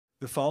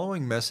The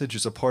following message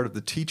is a part of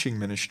the teaching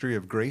ministry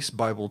of Grace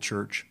Bible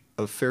Church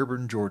of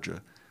Fairburn,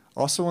 Georgia,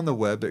 also on the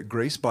web at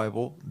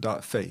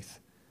gracebible.faith.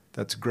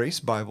 That's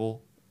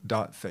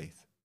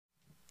gracebible.faith.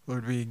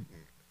 Lord, we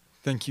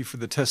thank you for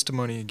the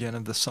testimony again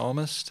of the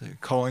psalmist,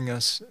 calling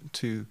us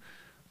to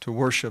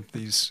worship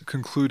these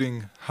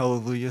concluding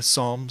hallelujah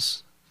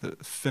psalms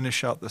that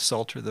finish out the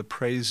Psalter, the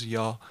praise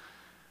Yah,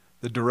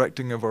 the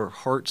directing of our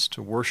hearts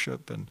to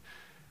worship, and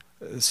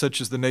such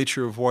is the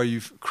nature of why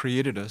you've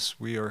created us.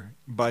 We are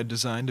by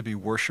design to be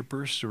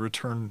worshipers, to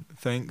return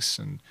thanks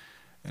and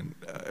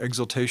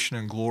exaltation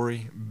and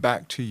glory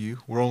back to you.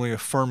 We're only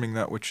affirming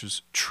that which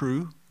is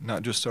true,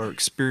 not just our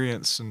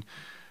experience and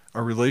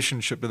our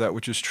relationship to that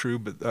which is true,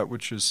 but that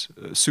which is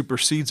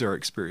supersedes our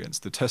experience,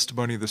 the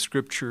testimony of the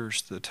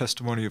Scriptures, the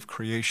testimony of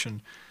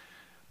creation,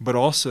 but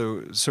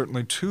also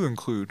certainly to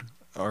include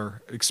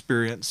our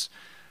experience,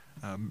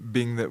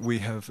 being that we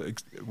have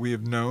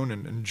known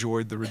and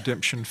enjoyed the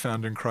redemption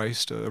found in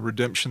Christ, a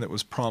redemption that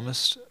was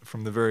promised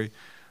from the very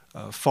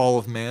fall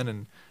of man,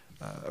 and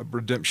a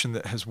redemption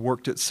that has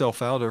worked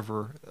itself out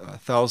over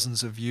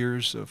thousands of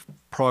years of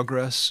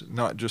progress,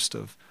 not just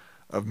of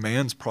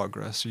man's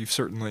progress. You've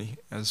certainly,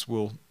 as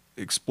we'll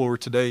explore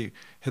today,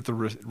 hit the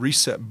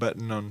reset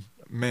button on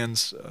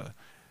man's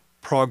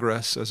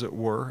progress, as it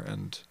were,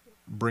 and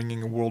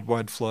bringing a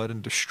worldwide flood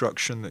and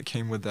destruction that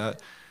came with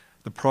that.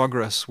 The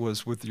progress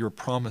was with your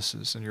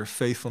promises and your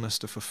faithfulness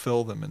to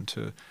fulfill them and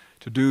to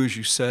do as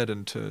you said,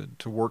 and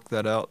to work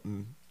that out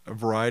in a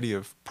variety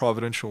of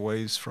providential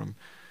ways, from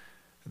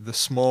the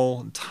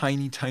small,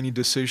 tiny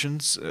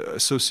decisions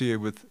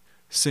associated with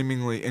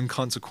seemingly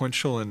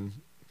inconsequential and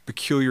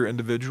peculiar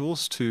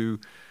individuals to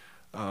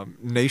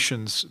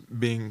nations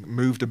being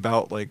moved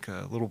about like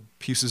little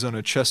pieces on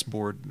a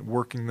chessboard,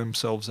 working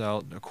themselves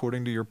out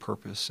according to your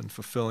purpose and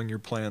fulfilling your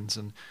plans.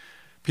 And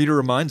Peter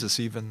reminds us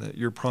even that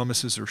your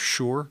promises are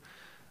sure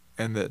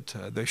and that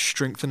they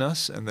strengthen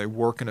us and they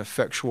work an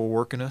effectual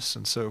work in us.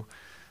 And so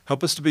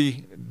help us to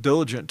be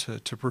diligent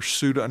to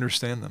pursue to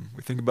understand them.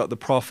 We think about the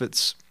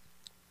prophets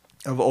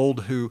of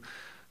old who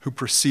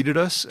preceded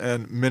us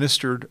and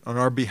ministered on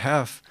our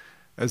behalf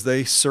as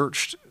they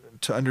searched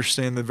to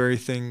understand the very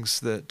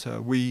things that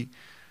we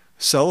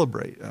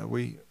celebrate.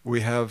 We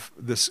have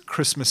this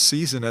Christmas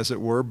season, as it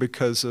were,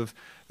 because of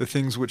the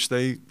things which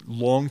they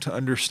long to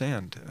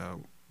understand.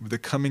 The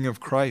coming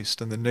of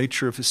Christ and the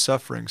nature of his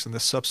sufferings and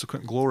the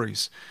subsequent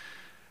glories.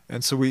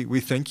 And so we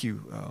thank you.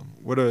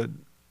 What a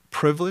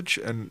privilege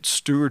and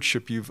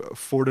stewardship you've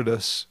afforded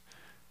us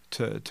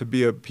to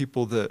be a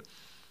people that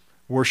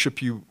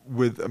worship you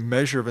with a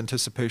measure of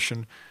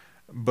anticipation,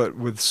 but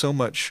with so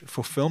much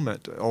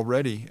fulfillment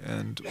already,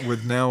 and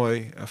with now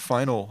a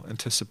final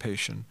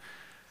anticipation.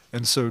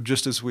 And so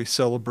just as we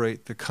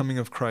celebrate the coming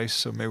of Christ,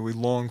 so may we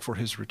long for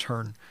his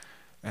return.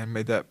 And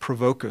may that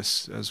provoke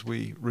us as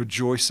we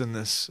rejoice in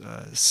this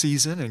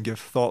season and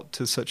give thought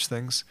to such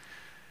things.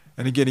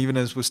 And again, even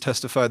as was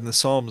testified in the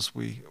Psalms,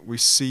 we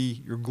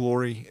see your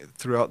glory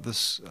throughout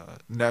this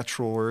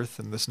natural earth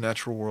and this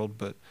natural world.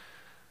 But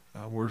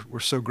we're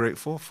so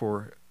grateful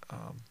for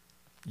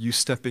you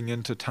stepping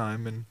into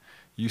time and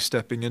you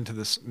stepping into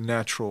this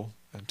natural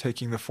and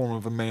taking the form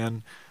of a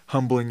man,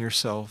 humbling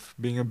yourself,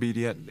 being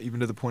obedient even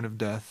to the point of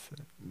death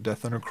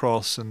on a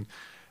cross, and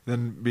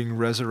then being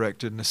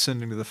resurrected and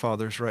ascending to the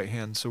Father's right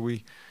hand. So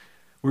we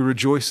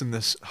rejoice in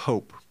this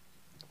hope.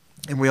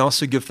 And we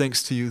also give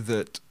thanks to you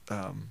that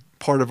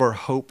part of our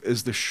hope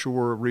is the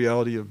sure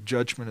reality of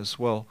judgment as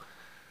well.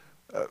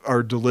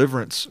 Our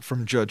deliverance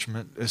from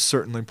judgment is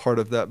certainly part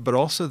of that, but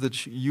also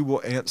that you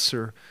will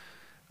answer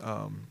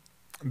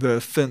the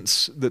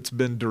offense that's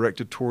been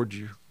directed toward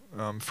you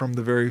from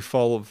the very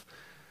fall of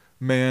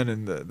man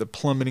and the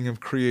plummeting of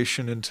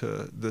creation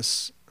into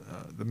this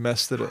the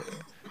mess that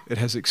it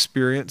has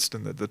experienced,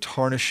 and the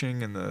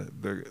tarnishing and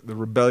the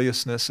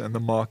rebelliousness and the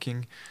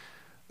mocking.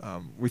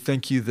 We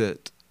thank you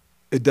that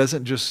it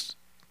doesn't just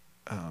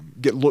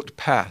get looked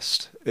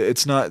past.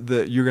 It's not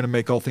that you're going to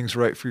make all things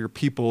right for your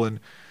people and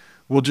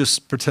we'll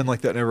just pretend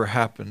like that never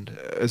happened,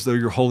 as though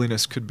your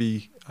holiness could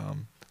be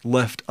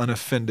left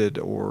unoffended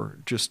or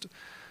just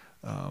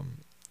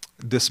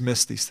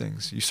dismiss these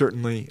things. You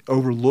certainly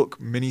overlook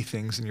many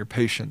things in your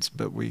patience,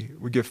 but we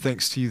give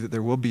thanks to you that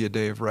there will be a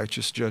day of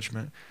righteous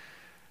judgment.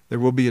 There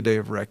will be a day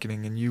of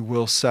reckoning, and you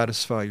will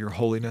satisfy your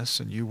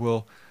holiness, and you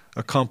will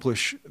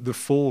accomplish the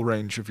full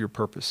range of your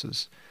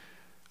purposes.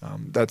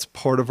 That's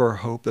part of our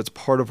hope. That's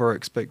part of our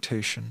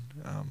expectation.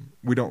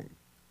 We don't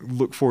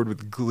look forward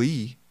with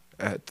glee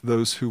at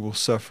those who will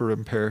suffer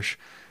and perish.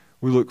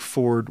 We look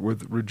forward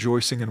with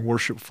rejoicing and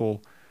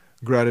worshipful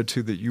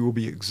gratitude that you will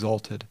be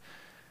exalted.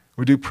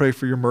 We do pray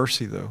for your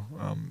mercy, though.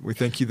 We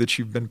thank you that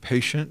you've been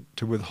patient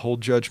to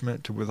withhold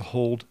judgment, to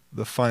withhold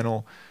the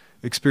final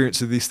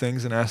experience of these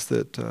things, and ask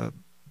that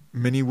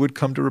many would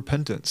come to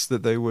repentance,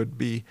 that they would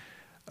be,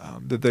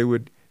 that they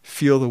would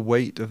feel the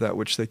weight of that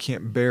which they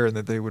can't bear, and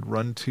that they would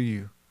run to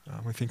you.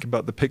 We think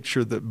about the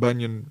picture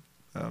that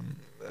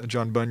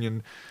John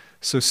Bunyan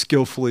so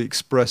skillfully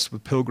expressed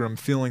with Pilgrim,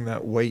 feeling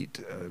that weight,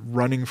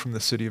 running from the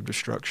city of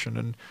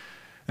destruction.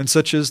 And And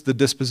such is the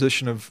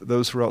disposition of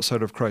those who are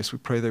outside of Christ. We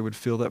pray they would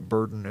feel that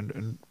burden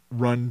and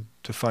run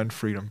to find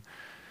freedom.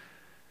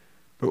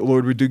 But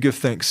Lord, we do give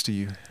thanks to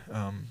you,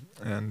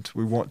 and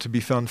we want to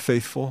be found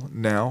faithful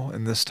now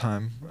in this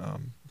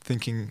time,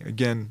 thinking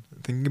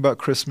about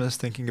Christmas,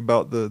 thinking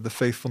about the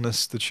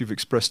faithfulness that you've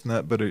expressed in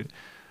that, but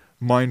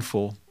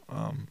mindful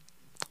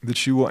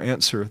that you will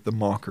answer the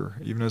mocker,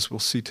 even as we'll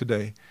see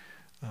today,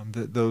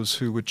 that those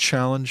who would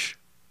challenge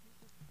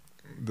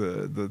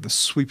the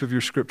sweep of your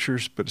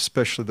scriptures, but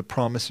especially the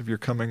promise of your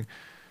coming,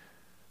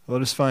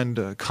 let us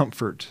find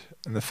comfort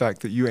in the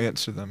fact that you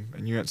answer them,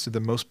 and you answer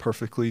them most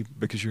perfectly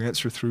because you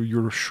answer through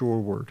your sure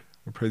word.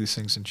 We pray these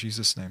things in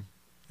Jesus' name.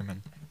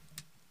 Amen.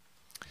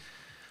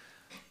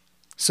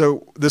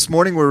 So this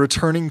morning we're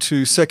returning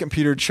to 2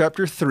 Peter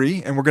chapter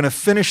 3, and we're going to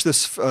finish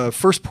this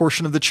first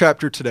portion of the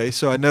chapter today.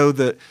 So I know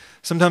that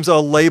sometimes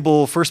I'll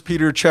label 1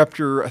 Peter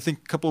chapter, I think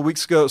a couple of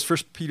weeks ago, it was 1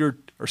 Peter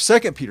or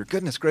 2 Peter,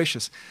 goodness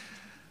gracious.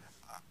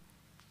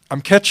 I'm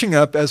catching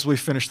up as we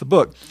finish the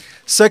book.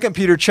 2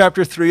 Peter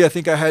chapter 3, I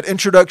think I had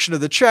introduction to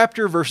the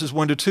chapter, verses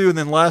 1 to 2, and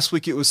then last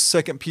week it was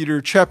 2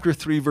 Peter chapter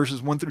 3,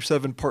 verses 1 through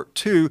 7, part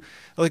 2.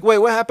 Like, wait,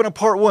 what happened to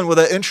part 1? Well,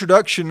 that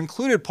introduction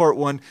included part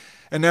 1,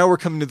 and now we're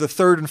coming to the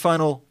third and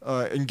final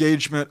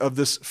engagement of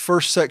this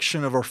first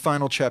section of our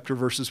final chapter,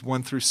 verses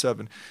 1 through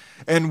 7.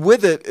 And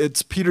with it,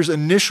 it's Peter's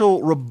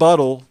initial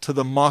rebuttal to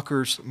the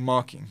mockers'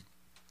 mocking.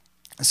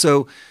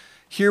 So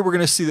here we're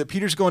going to see that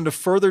Peter's going to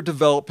further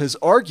develop his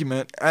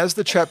argument as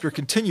the chapter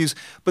continues,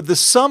 but the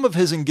sum of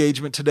his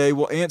engagement today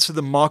will answer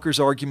the mocker's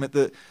argument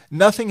that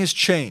nothing has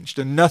changed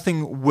and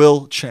nothing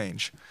will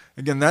change.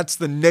 Again, that's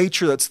the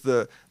nature, that's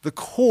the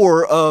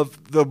core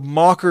of the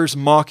mocker's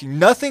mocking.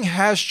 Nothing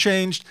has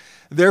changed,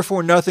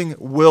 therefore nothing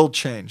will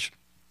change.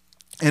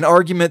 An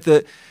argument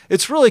that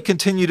it's really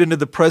continued into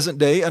the present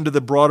day under the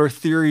broader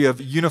theory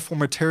of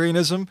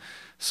uniformitarianism.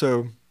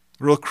 So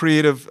real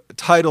creative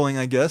titling,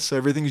 I guess.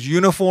 Everything's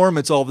uniform.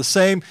 It's all the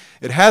same.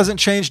 It hasn't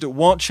changed. It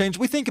won't change.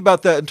 We think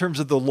about that in terms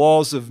of the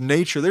laws of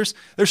nature. There's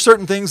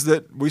certain things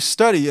that we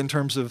study in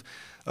terms of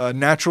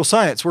natural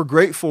science. We're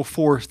grateful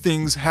for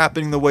things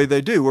happening the way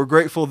they do. We're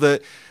grateful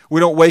that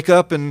we don't wake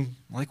up and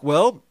like,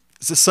 well,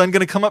 is the sun going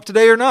to come up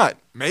today or not?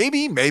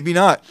 Maybe, maybe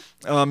not.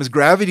 Is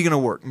gravity going to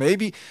work?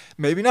 Maybe,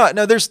 maybe not.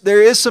 Now,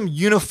 there is some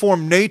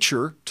uniform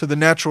nature to the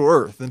natural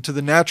earth and to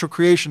the natural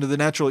creation, to the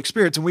natural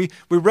experience, and we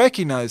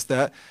recognize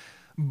that.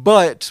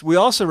 But we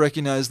also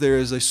recognize there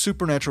is a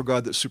supernatural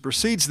God that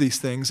supersedes these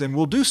things and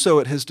will do so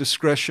at his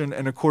discretion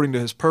and according to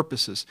his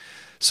purposes.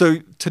 So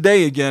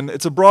today, again,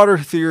 it's a broader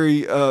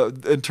theory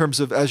in terms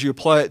of as you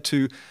apply it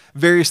to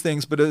various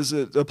things, but as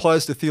it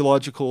applies to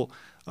theological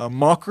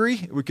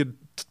mockery, we could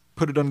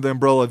put it under the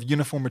umbrella of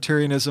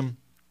uniformitarianism,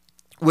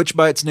 which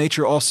by its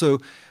nature also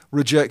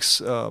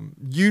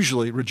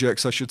usually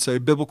rejects, I should say,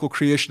 biblical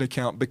creation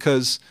account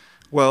because,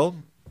 well,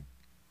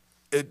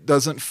 it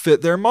doesn't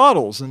fit their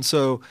models. And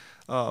so,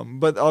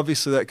 but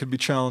obviously that could be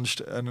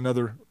challenged in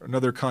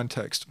another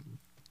context.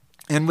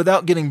 And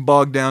without getting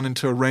bogged down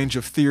into a range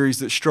of theories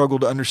that struggle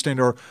to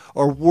understand our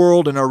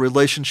world and our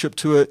relationship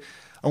to it,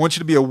 I want you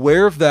to be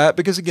aware of that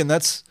because, again,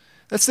 that's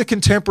the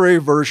contemporary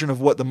version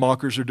of what the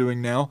mockers are doing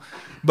now.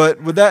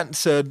 But with that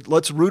said,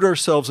 let's root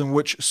ourselves in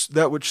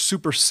that which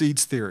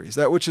supersedes theories,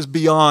 that which is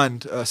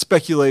beyond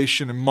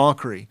speculation and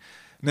mockery,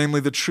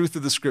 namely the truth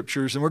of the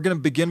Scriptures. And we're going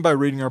to begin by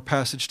reading our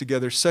passage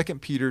together, 2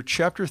 Peter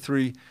chapter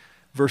 3,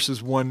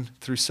 verses 1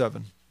 through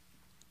 7.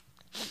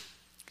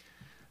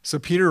 So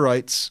Peter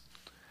writes,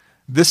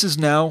 "This is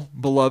now,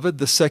 beloved,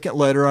 the second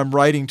letter I'm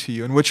writing to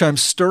you, in which I'm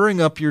stirring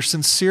up your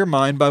sincere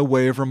mind by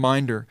way of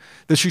reminder,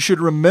 that you should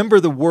remember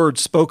the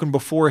words spoken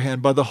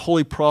beforehand by the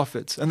holy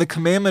prophets, and the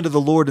commandment of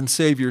the Lord and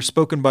Savior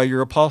spoken by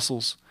your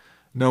apostles,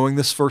 knowing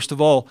this first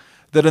of all,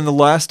 that in the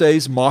last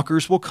days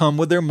mockers will come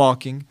with their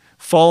mocking,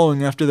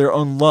 following after their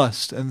own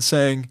lust, and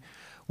saying,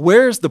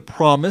 'Where is the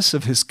promise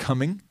of his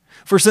coming?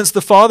 For since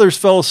the fathers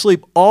fell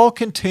asleep, all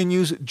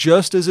continues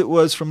just as it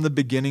was from the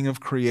beginning of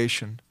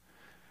creation.'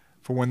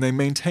 For when they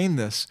maintain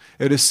this,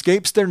 it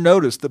escapes their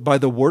notice that by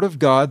the word of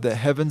God the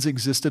heavens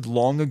existed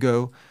long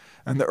ago,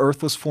 and the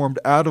earth was formed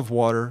out of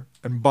water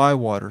and by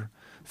water,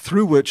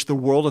 through which the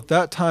world at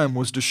that time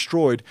was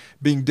destroyed,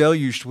 being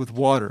deluged with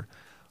water.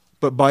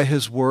 But by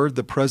his word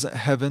the present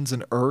heavens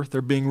and earth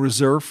are being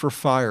reserved for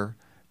fire,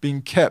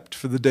 being kept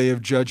for the day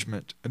of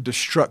judgment and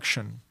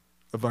destruction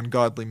of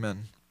ungodly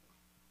men."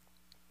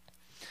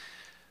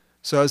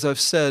 So as I've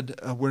said,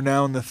 we're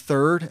now in the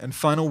third and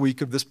final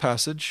week of this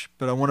passage,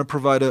 but I want to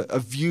provide a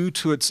view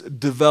to its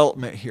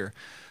development here,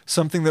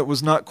 something that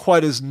was not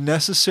quite as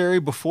necessary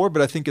before,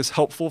 but I think is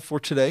helpful for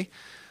today.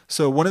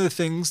 So one of the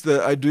things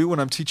that I do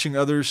when I'm teaching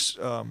others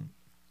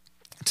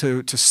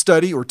to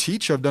study or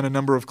teach, I've done a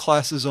number of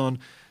classes on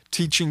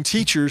teaching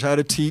teachers how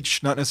to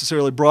teach, not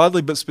necessarily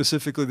broadly, but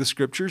specifically the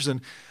Scriptures. And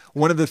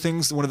one of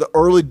the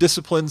early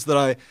disciplines that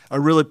I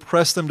really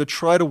press them to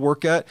try to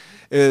work at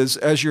is,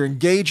 as you're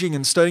engaging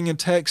and studying a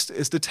text,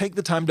 is to take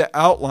the time to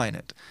outline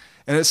it.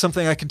 And it's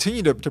something I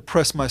continue to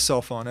press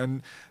myself on.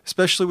 And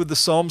especially with the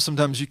Psalms,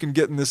 sometimes you can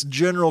get in this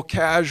general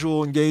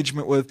casual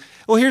engagement with,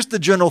 well, here's the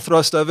general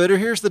thrust of it, or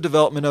here's the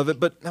development of it.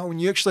 But no, when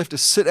you actually have to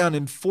sit down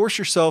and force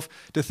yourself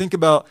to think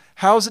about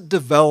how is it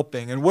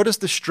developing and what is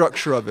the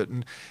structure of it.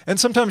 And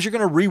sometimes you're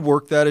going to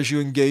rework that as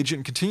you engage it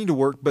and continue to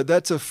work, but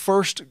that's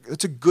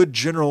a good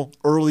general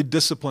early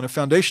discipline, a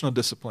foundational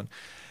discipline.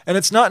 And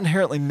it's not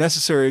inherently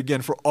necessary,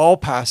 again, for all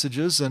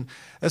passages, and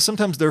as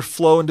sometimes their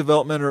flow and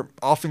development are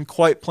often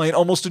quite plain,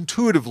 almost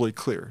intuitively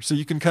clear. So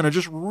you can kind of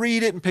just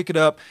read it and pick it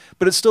up,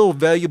 but it's still a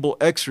valuable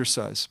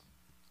exercise.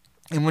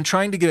 And when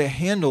trying to get a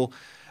handle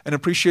and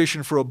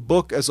appreciation for a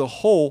book as a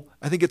whole,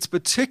 I think it's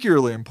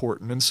particularly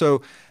important. And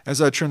so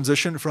as I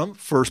transitioned from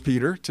 1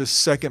 Peter to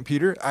 2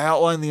 Peter, I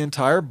outlined the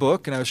entire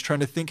book, and I was trying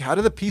to think, how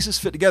do the pieces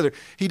fit together?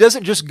 He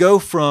doesn't just go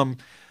from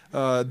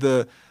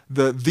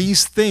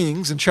these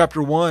things in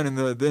chapter 1 and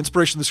the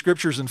inspiration of the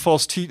scriptures and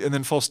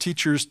then false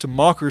teachers to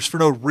mockers for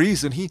no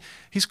reason.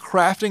 He's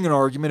crafting an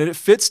argument and it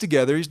fits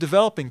together. He's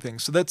developing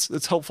things. So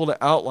that's helpful to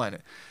outline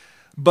it.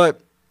 But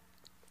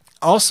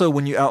also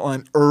when you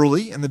outline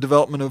early in the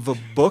development of a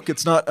book,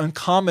 it's not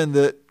uncommon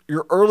that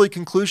your early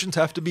conclusions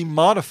have to be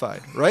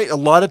modified, right? A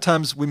lot of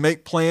times we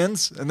make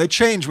plans and they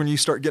change when you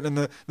start getting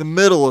in the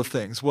middle of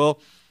things. Well,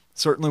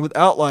 certainly with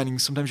outlining,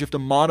 sometimes you have to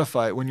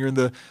modify it when you're in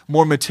the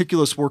more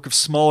meticulous work of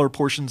smaller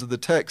portions of the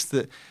text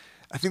that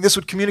I think this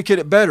would communicate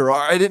it better. Or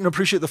I didn't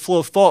appreciate the flow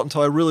of thought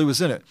until I really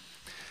was in it.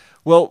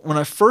 Well, when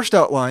I first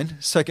outlined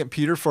 2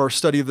 Peter for our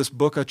study of this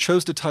book, I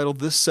chose to title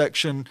this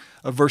section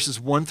of verses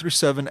 1 through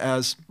 7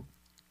 as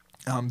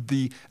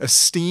the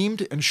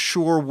esteemed and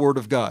sure word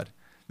of God.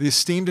 The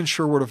esteemed and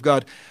sure word of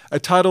God. A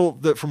title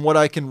that, from what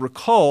I can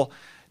recall,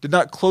 did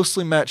not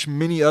closely match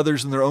many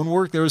others in their own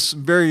work. There was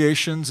some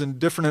variations and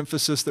different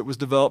emphasis that was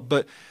developed,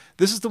 but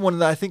this is the one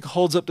that I think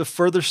holds up to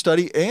further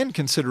study and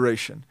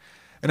consideration.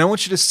 And I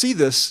want you to see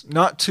this,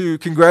 not to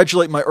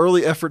congratulate my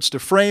early efforts to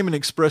frame and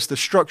express the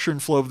structure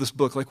and flow of this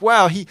book. Like,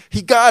 wow, he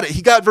got it.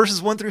 He got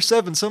verses 1 through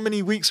 7 so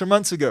many weeks or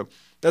months ago.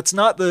 That's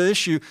not the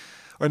issue,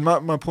 or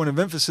not my point of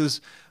emphasis,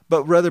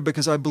 but rather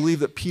because I believe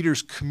that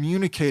Peter's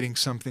communicating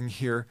something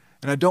here,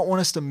 and I don't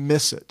want us to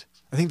miss it.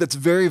 I think that's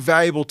very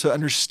valuable to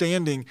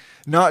understanding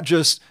not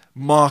just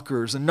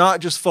mockers and not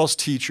just false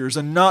teachers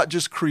and not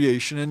just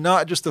creation and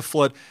not just the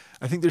flood.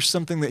 I think there's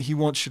something that he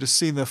wants you to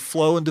see in the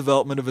flow and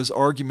development of his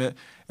argument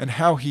and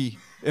how he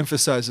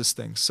emphasizes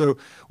things. So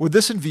with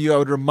this in view, I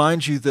would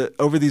remind you that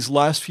over these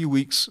last few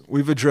weeks,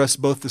 we've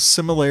addressed both the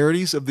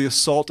similarities of the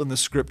assault on the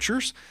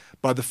scriptures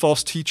by the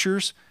false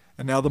teachers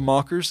and now the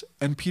mockers,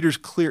 and Peter's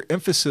clear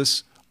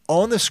emphasis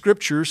on the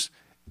scriptures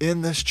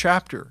in this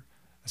chapter.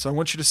 So I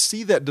want you to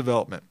see that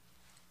development.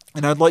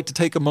 And I'd like to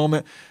take a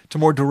moment to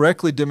more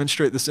directly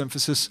demonstrate this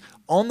emphasis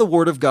on the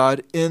Word of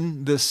God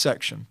in this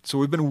section. So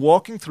we've been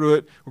walking through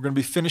it. We're going to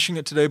be finishing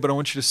it today, but I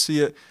want you to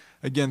see it,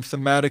 again,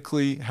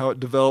 thematically, how it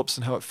develops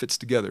and how it fits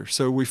together.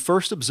 So we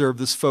first observe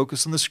this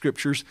focus on the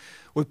Scriptures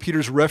with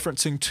Peter's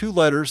referencing two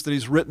letters that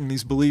he's written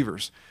these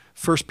believers,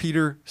 1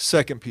 Peter,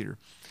 2 Peter.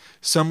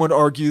 Some would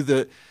argue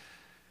that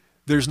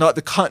there's not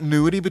the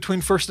continuity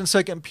between 1 and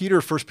 2 Peter.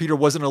 1 Peter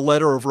wasn't a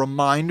letter of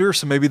reminder,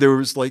 so maybe there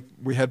was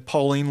we had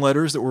Pauline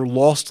letters that were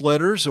lost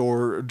letters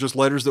or just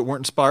letters that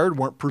weren't inspired,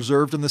 weren't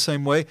preserved in the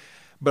same way.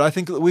 But I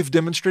think that we've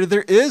demonstrated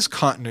there is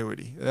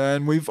continuity,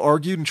 and we've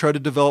argued and tried to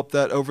develop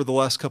that over the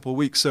last couple of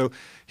weeks. So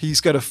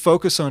he's got to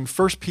focus on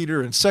 1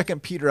 Peter and 2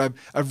 Peter.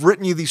 I've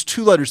written you these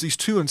two letters, these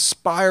two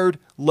inspired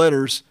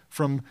letters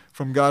from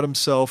God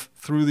himself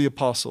through the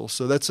apostles.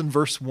 So that's in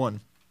verse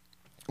 1.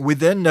 We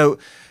then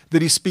note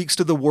that he speaks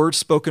to the words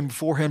spoken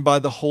beforehand by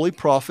the holy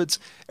prophets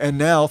and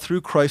now through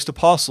Christ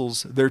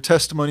apostles, their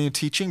testimony and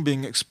teaching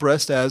being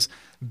expressed as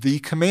the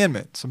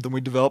commandment, something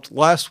we developed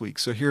last week.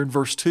 So here in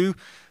verse 2,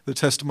 the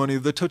testimony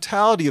of the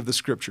totality of the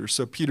scriptures.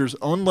 So Peter's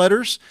own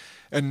letters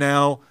and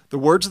now the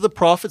words of the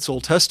prophets,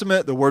 Old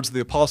Testament, the words of the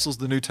apostles,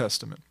 the New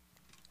Testament.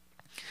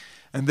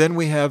 And then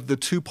we have the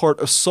two-part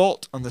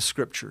assault on the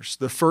scriptures.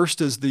 The first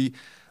is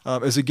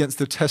against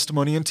the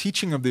testimony and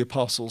teaching of the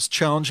apostles,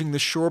 challenging the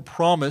sure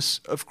promise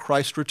of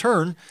Christ's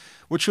return,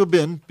 which will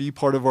be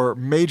part of our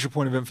major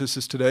point of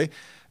emphasis today.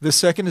 The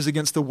second is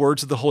against the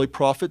words of the holy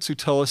prophets who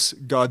tell us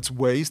God's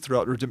ways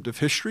throughout redemptive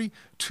history,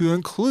 to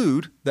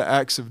include the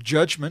acts of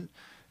judgment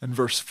in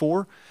verse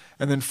 4.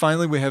 And then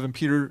finally, we have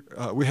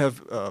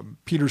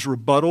Peter's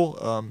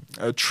rebuttal,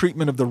 a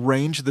treatment of the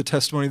range of the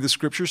testimony of the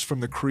scriptures from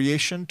the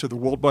creation to the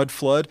worldwide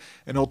flood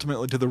and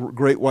ultimately to the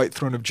great white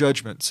throne of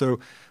judgment. So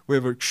we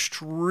have an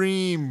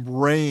extreme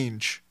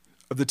range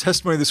of the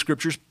testimony of the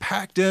scriptures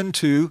packed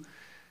into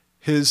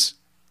his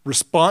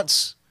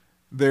response,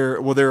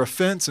 their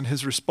offense and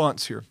his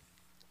response here.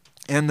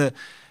 And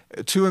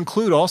to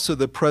include also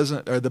the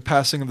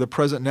passing of the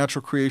present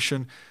natural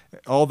creation,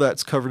 all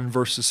that's covered in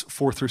verses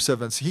 4 through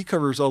 7. So he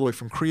covers all the way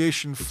from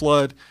creation,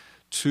 flood,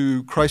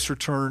 to Christ's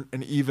return,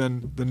 and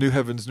even the new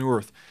heavens, new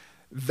earth.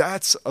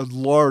 That's a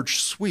large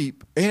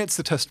sweep, and it's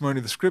the testimony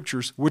of the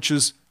scriptures, which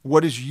is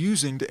what is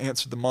using to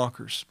answer the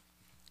mockers.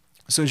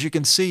 So as you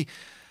can see,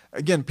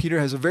 again,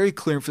 Peter has a very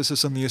clear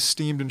emphasis on the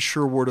esteemed and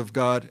sure word of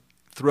God,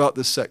 throughout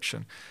this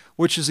section,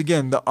 which is,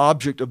 again, the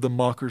object of the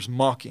mockers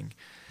mocking.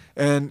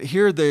 And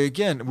here they,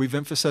 again, we've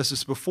emphasized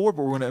this before,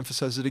 but we're going to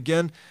emphasize it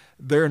again.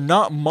 They're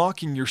not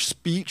mocking your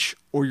speech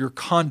or your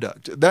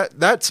conduct.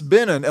 That's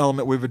been an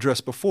element we've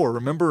addressed before.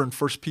 Remember in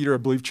 1 Peter, I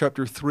believe,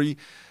 chapter 3,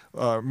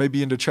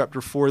 maybe into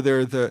chapter 4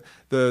 there,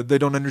 they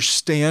don't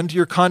understand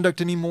your conduct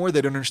anymore.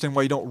 They don't understand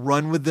why you don't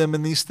run with them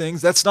in these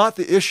things. That's not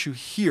the issue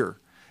here.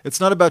 It's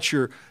not about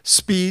your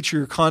speech or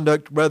your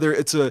conduct. Rather,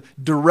 it's a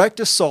direct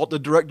assault, a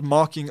direct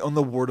mocking on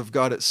the Word of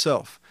God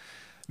itself,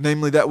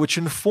 namely that which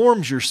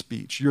informs your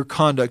speech, your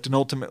conduct, and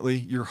ultimately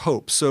your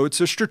hope. So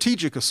it's a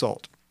strategic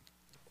assault.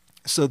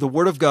 So the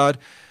Word of God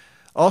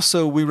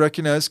also, we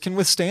recognize, can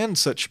withstand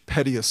such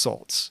petty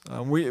assaults.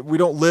 We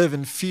don't live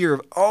in fear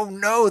of, oh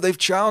no, they've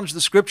challenged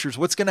the Scriptures.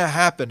 What's going to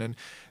happen? And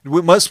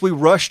must we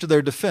rush to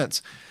their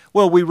defense?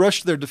 Well, we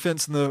rush to their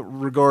defense in the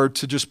regard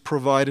to just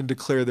provide and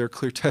declare their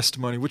clear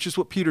testimony, which is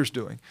what Peter's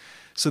doing.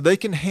 So they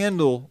can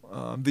handle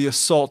the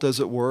assault, as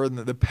it were, and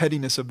the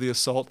pettiness of the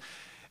assault.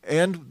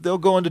 And they'll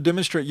go on to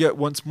demonstrate yet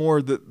once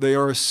more that they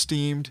are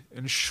esteemed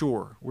and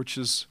sure, which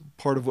is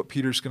part of what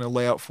Peter's going to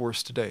lay out for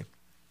us today.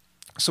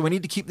 So we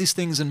need to keep these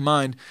things in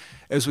mind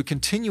as we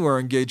continue our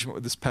engagement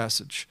with this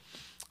passage.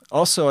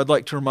 Also, I'd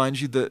like to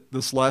remind you that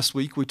this last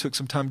week we took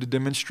some time to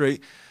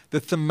demonstrate the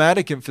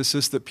thematic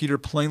emphasis that Peter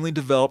plainly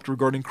developed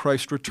regarding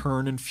Christ's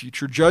return and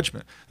future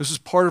judgment. This is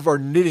part of our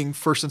knitting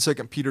 1st and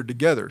 2nd Peter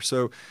together.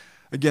 So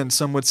again,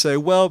 some would say,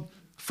 well,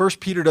 1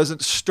 Peter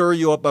doesn't stir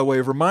you up by way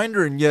of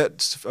reminder, and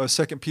yet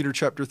 2 Peter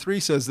chapter 3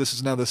 says this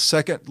is now the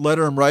second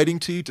letter I'm writing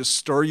to you to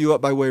stir you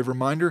up by way of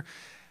reminder.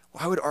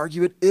 Well, I would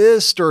argue it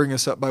is stirring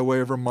us up by way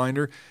of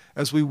reminder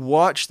as we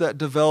watch that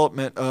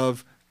development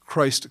of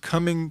Christ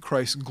coming,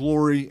 Christ's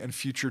glory, and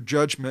future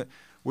judgment,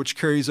 which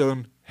carries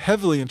on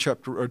heavily in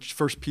 1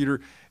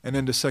 Peter and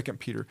into 2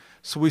 Peter.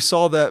 So we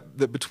saw that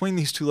between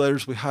these two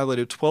letters we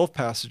highlighted 12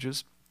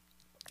 passages.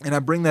 And I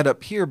bring that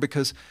up here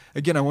because,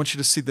 again, I want you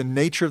to see the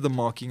nature of the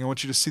mocking. I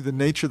want you to see the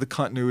nature of the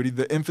continuity,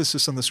 the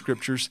emphasis on the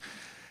Scriptures,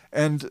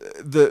 and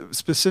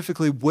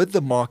specifically with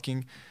the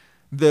mocking,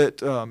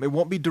 that it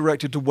won't be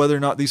directed to whether or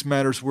not these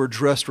matters were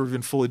addressed or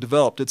even fully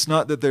developed. It's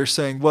not that they're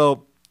saying,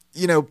 well,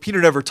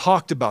 Peter never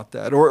talked about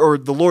that, or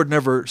the Lord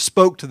never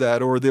spoke to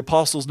that, or the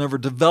apostles never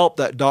developed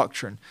that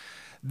doctrine.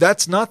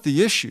 That's not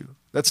the issue.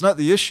 That's not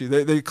the issue.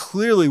 They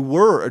clearly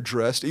were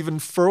addressed, even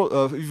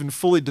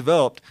fully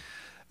developed,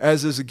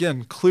 as is,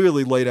 again,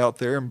 clearly laid out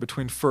there in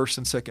between 1st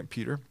and 2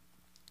 Peter.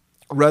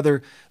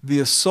 Rather, the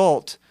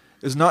assault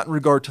is not in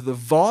regard to the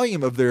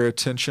volume of their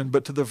attention,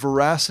 but to the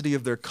veracity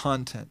of their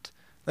content.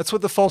 That's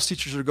what the false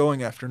teachers are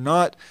going after,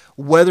 not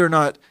whether or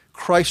not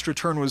Christ's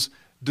return was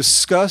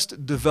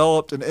discussed,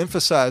 developed, and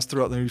emphasized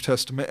throughout the New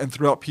Testament and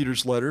throughout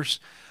Peter's letters,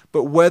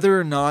 but whether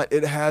or not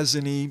it has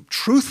any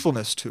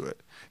truthfulness to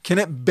it. Can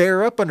it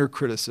bear up under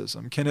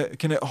criticism? Can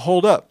it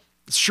hold up?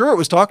 Sure, it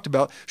was talked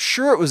about.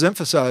 Sure, it was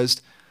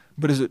emphasized,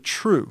 but is it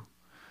true?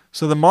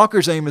 So the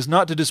mocker's aim is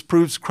not to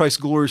disprove Christ's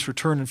glorious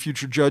return and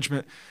future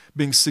judgment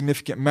being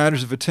significant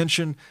matters of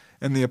attention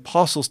and the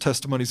apostles'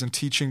 testimonies and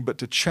teaching, but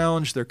to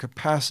challenge their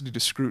capacity to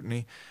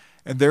scrutiny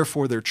and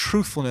therefore their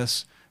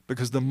truthfulness,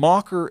 because the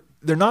mocker,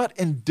 they're not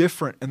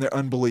indifferent in their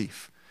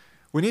unbelief.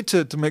 We need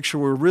to make sure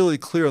we're really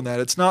clear on that.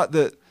 It's not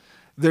that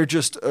they're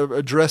just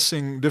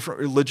addressing different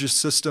religious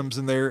systems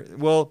and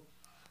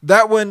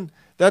that one,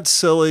 that's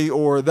silly,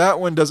 or that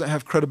one doesn't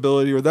have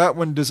credibility, or that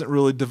one doesn't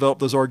really develop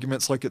those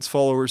arguments like its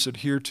followers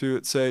adhere to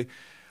it, say.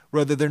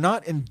 Rather, they're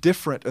not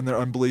indifferent in their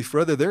unbelief.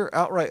 Rather, they're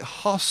outright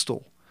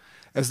hostile,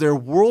 as their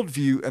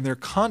worldview and their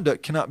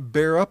conduct cannot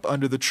bear up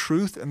under the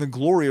truth and the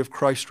glory of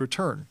Christ's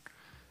return.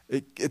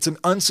 It's an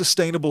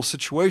unsustainable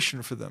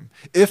situation for them.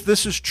 If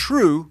this is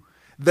true,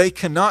 they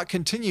cannot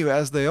continue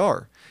as they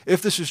are.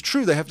 If this is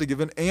true, they have to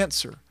give an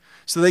answer.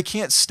 So they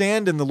can't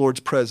stand in the Lord's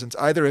presence,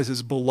 either as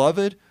his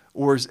beloved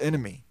or his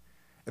enemy.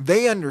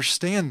 They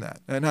understand that,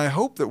 and I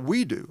hope that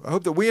we do. I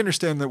hope that we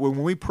understand that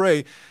when we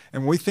pray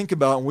and we think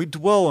about and we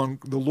dwell on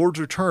the Lord's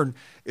return,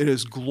 it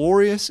is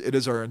glorious, it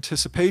is our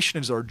anticipation,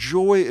 it is our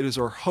joy, it is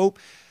our hope,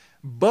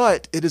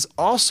 but it is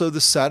also the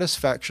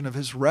satisfaction of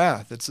his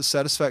wrath. It's the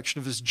satisfaction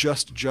of his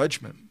just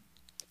judgment.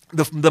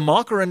 The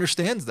mocker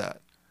understands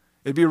that.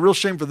 It'd be a real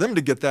shame for them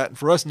to get that and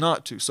for us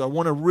not to. So I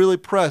want to really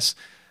press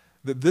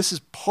that this is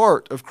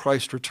part of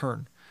Christ's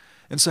return.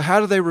 And so how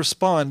do they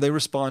respond? They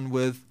respond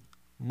with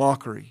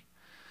mockery.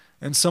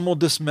 And some will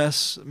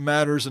dismiss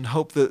matters and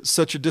hope that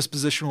such a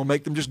disposition will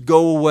make them just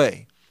go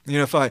away.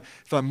 If I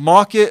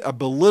mock it, I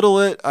belittle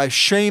it, I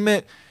shame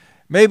it,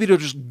 maybe it'll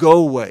just go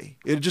away.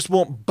 It just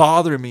won't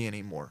bother me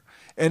anymore.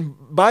 And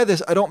by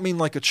this, I don't mean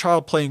like a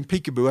child playing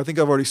peekaboo. I think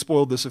I've already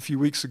spoiled this a few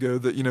weeks ago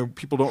that,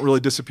 people don't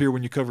really disappear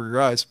when you cover your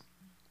eyes.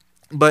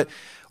 But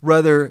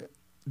rather,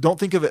 don't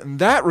think of it in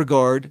that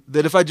regard,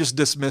 that if I just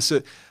dismiss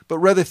it, but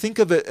rather think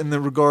of it in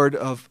the regard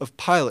of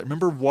Pilate.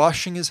 Remember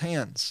washing his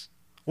hands.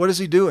 What is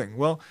he doing?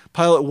 Well,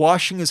 Pilate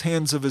washing his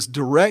hands of his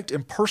direct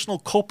and personal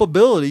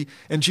culpability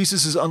in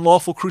Jesus'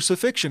 unlawful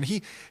crucifixion.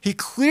 He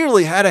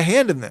clearly had a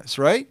hand in this,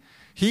 right?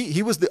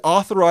 He was the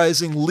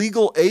authorizing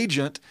legal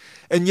agent,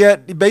 and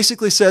yet he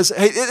basically says,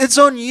 hey, it's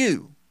on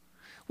you.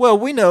 Well,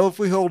 we know if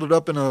we hold it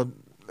up in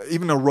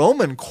even a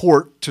Roman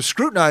court to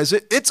scrutinize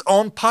it, it's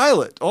on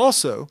Pilate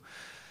also.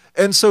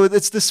 And so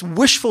it's this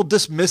wishful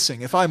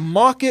dismissing. If I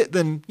mock it,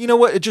 then you know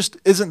what? It just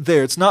isn't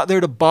there. It's not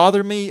there to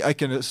bother me. I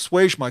can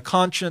assuage my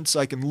conscience.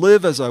 I can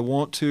live as I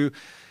want to.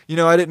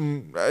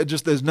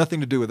 There's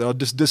nothing to do with it. I'll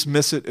just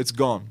dismiss it. It's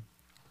gone.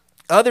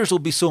 Others will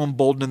be so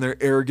emboldened in their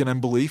arrogant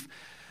unbelief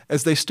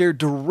as they stare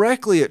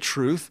directly at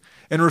truth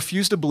and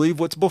refuse to believe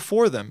what's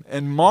before them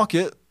and mock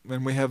it.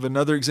 And we have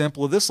another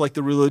example of this, like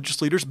the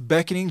religious leaders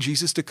beckoning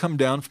Jesus to come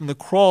down from the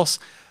cross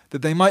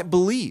that they might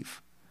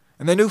believe.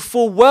 And they knew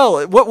full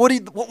well, what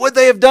would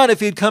they have done if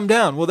he had come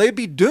down? Well, they'd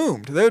be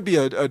doomed. That would be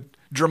a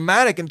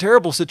dramatic and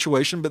terrible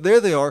situation, but there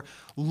they are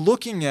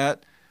looking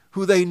at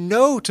who they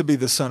know to be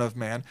the Son of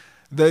Man.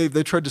 They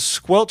tried to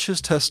squelch his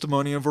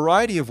testimony in a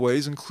variety of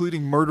ways,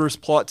 including murderous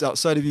plots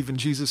outside of even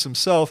Jesus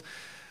himself.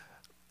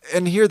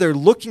 And here they're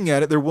looking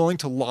at it. They're willing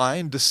to lie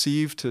and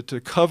deceive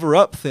to cover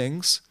up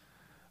things,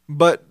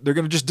 but they're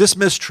going to just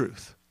dismiss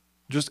truth,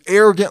 just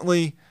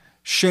arrogantly,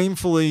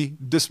 shamefully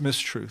dismiss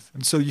truth.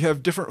 And so you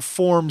have different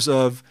forms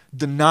of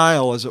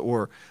denial, as it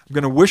were. I'm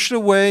going to wish it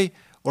away,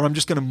 or I'm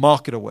just going to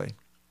mock it away.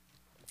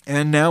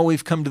 And now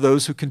we've come to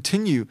those who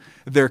continue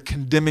their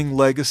condemning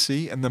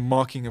legacy and the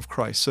mocking of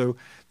Christ. So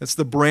that's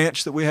the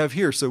branch that we have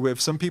here. So we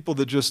have some people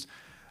that just,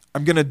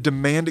 I'm going to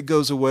demand it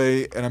goes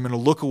away, and I'm going to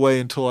look away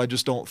until I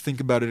just don't think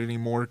about it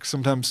anymore.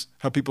 Sometimes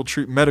how people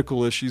treat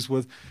medical issues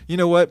with, you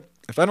know what,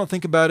 if I don't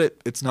think about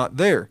it, it's not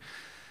there.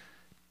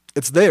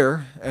 It's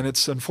there, and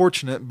it's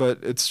unfortunate, but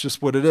it's just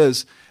what it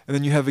is. And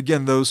then you have,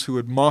 again, those who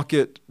would mock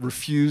it,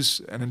 refuse,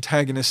 and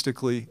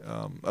antagonistically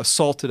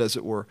assault it, as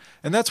it were.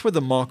 And that's where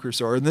the mockers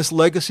are. And this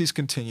legacy's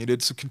continued.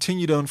 It's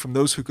continued on from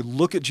those who could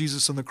look at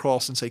Jesus on the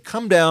cross and say,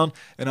 come down,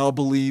 and I'll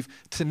believe,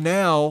 to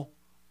now,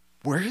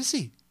 where is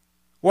he?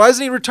 Why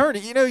hasn't he returned?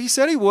 He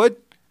said he would.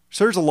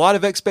 So there's a lot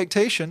of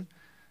expectation.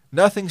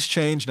 Nothing's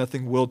changed.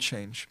 Nothing will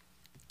change.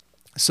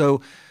 So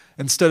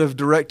instead of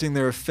directing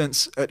their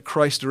offense at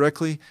Christ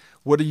directly,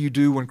 what do you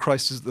do when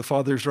Christ is at the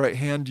Father's right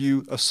hand?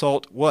 You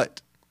assault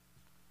what?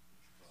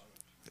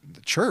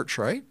 The church,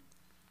 right?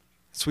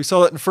 So we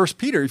saw that in 1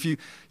 Peter. If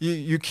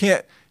you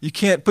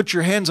can't put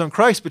your hands on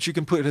Christ, but you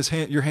can put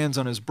your hands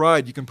on his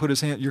bride. You can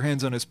put your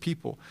hands on his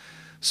people.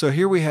 So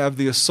here we have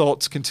the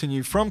assaults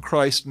continue from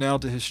Christ now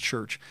to his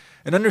church.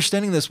 And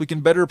understanding this, we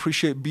can better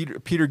appreciate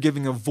Peter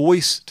giving a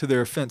voice to their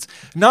offense,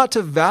 not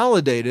to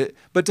validate it,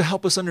 but to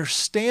help us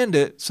understand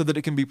it so that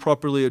it can be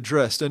properly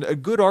addressed. And a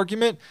good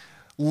argument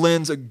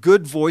lends a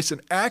good voice, an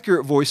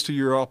accurate voice to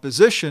your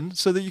opposition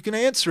so that you can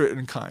answer it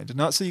in kind,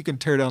 not so you can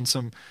tear down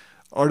some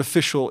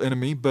artificial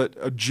enemy, but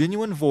a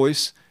genuine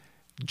voice,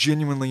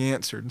 genuinely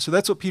answered. And so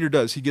that's what Peter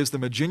does. He gives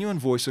them a genuine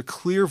voice, a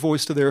clear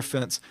voice to their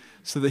offense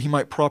so that he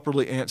might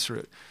properly answer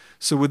it.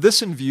 So with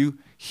this in view,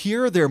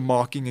 hear their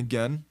mocking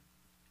again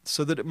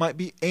so that it might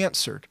be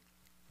answered.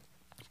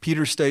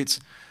 Peter states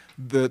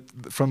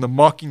that from the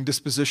mocking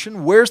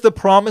disposition, where's the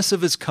promise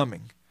of his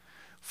coming?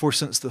 For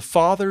since the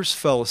fathers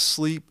fell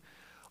asleep,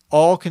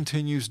 all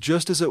continues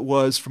just as it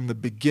was from the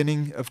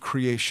beginning of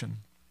creation.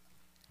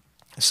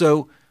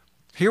 So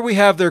here we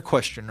have their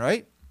question,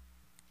 right?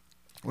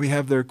 We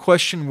have their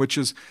question, which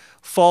is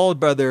followed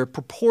by their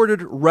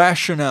purported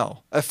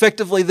rationale,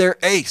 effectively their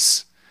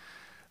ace,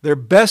 their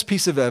best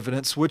piece of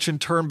evidence, which in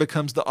turn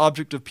becomes the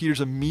object of Peter's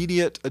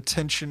immediate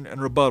attention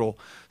and rebuttal.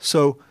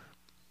 So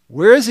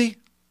where is he?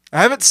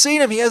 I haven't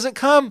seen him. He hasn't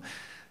come.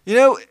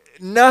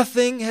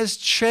 Nothing has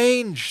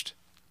changed.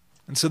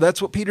 And so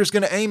that's what Peter's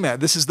going to aim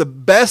at. This is the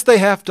best they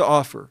have to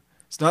offer.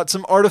 It's not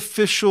some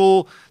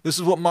artificial, this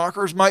is what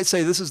mockers might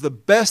say. This is the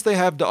best they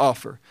have to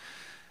offer.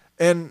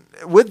 And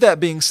with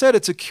that being said,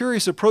 it's a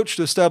curious approach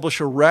to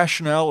establish a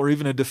rationale or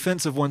even a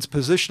defense of one's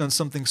position on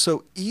something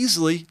so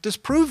easily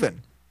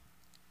disproven.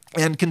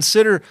 And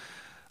consider,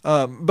 we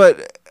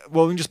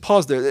can just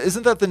pause there.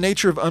 Isn't that the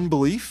nature of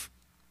unbelief?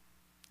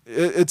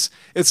 It's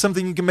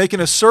something you can make an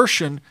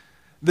assertion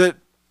that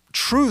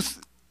truth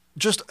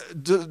just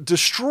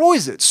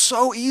destroys it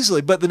so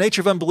easily. But the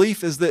nature of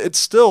unbelief is that it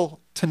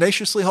still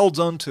tenaciously holds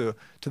on to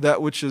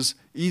that which is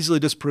easily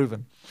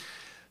disproven.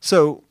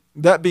 So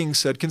that being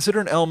said,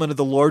 consider an element of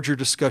the larger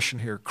discussion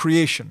here,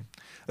 creation,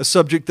 a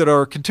subject that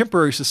our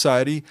contemporary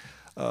society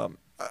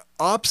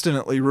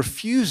obstinately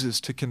refuses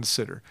to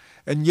consider.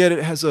 And yet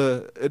it has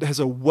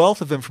a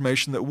wealth of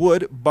information that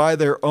would, by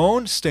their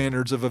own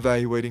standards of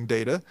evaluating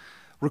data,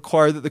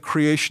 require that the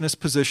creationist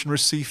position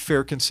receive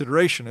fair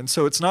consideration. And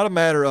so it's not a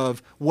matter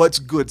of what's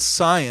good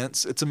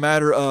science. It's a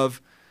matter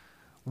of,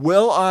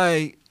 will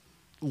I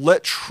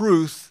let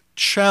truth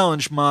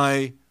challenge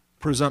my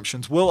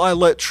presumptions? Will I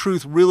let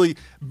truth really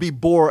be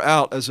bore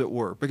out, as it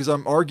were? Because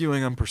I'm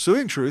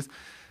pursuing truth,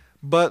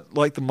 but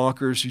like the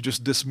mockers, you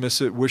just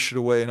dismiss it, wish it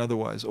away, and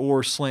otherwise,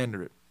 or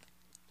slander it.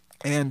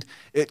 And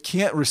it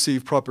can't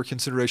receive proper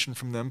consideration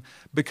from them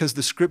because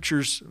the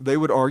scriptures, they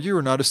would argue,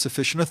 are not a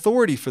sufficient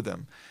authority for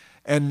them.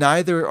 And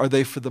neither are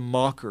they for the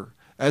mocker,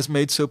 as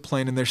made so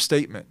plain in their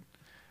statement.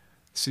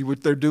 See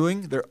what they're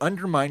doing? They're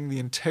undermining the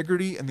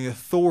integrity and the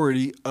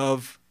authority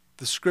of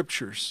the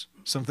Scriptures,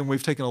 something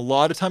we've taken a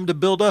lot of time to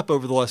build up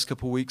over the last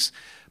couple of weeks,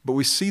 but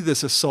we see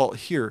this assault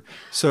here.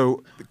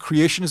 So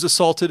creation is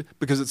assaulted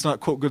because it's not,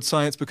 quote, good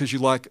science, because you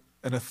lack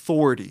an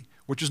authority,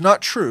 which is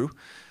not true.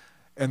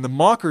 And the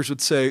mockers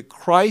would say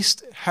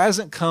Christ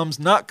hasn't come,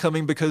 not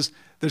coming because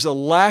there's a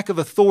lack of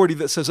authority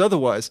that says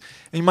otherwise.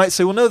 And you might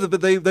say, well, no,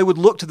 but they would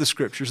look to the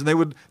Scriptures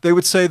and they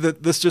would say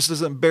that this just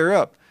doesn't bear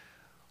up.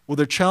 Well,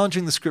 they're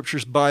challenging the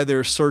Scriptures by their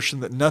assertion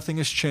that nothing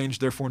has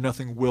changed, therefore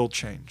nothing will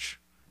change.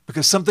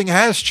 Because something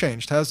has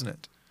changed, hasn't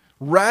it?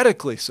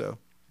 Radically so.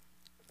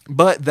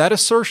 But that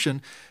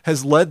assertion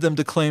has led them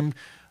to claim,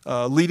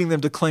 leading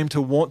them to claim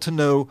to want to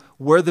know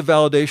where the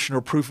validation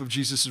or proof of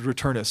Jesus'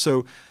 return is.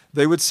 So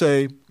they would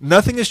say,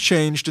 nothing has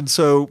changed, and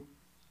so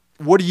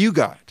what do you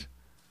got?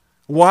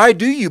 Why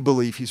do you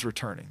believe he's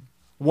returning?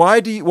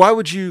 Why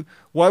would you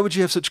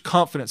have such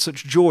confidence,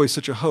 such joy,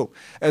 such a hope,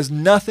 as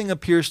nothing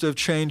appears to have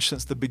changed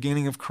since the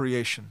beginning of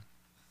creation?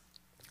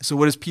 So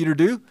what does Peter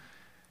do?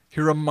 He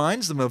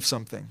reminds them of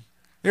something.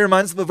 He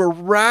reminds them of a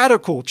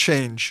radical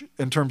change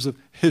in terms of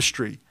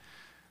history,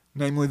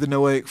 namely the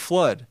Noahic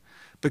flood,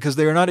 because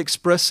they are not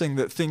expressing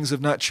that things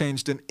have not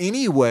changed in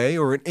any way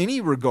or in any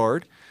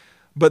regard,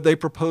 but they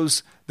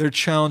propose their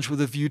challenge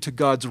with a view to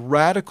God's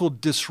radical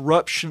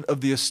disruption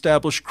of the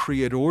established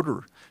created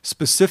order,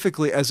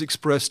 specifically as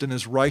expressed in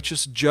his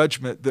righteous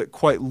judgment that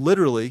quite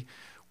literally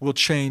will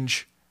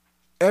change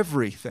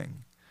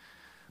everything.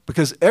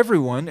 Because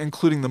everyone,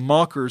 including the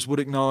mockers, would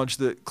acknowledge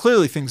that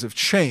clearly things have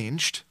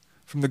changed,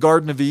 from the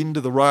Garden of Eden to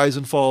the rise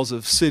and falls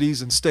of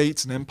cities and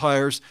states and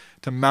empires,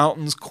 to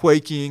mountains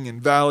quaking and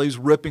valleys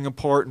ripping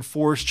apart and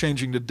forests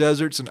changing to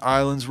deserts and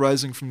islands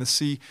rising from the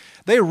sea.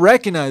 They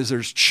recognize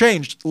there's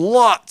changed,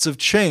 lots of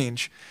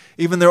change.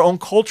 Even their own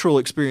cultural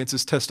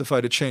experiences testify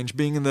to change.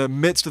 Being in the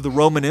midst of the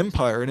Roman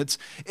Empire and its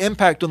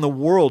impact on the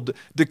world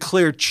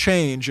declared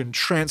change and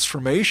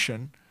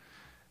transformation.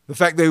 The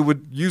fact they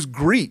would use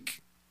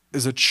Greek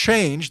is a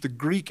change. The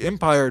Greek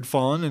Empire had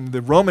fallen and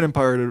the Roman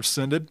Empire had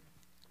ascended.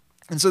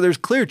 And so there's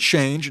clear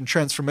change and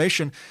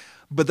transformation,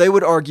 but they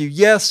would argue,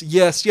 yes,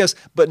 yes, yes,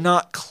 but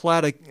not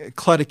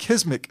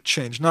cataclysmic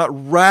change, not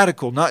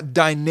radical, not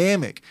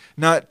dynamic,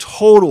 not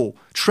total,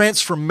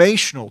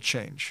 transformational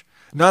change,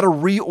 not a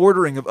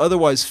reordering of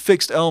otherwise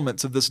fixed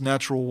elements of this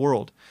natural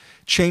world,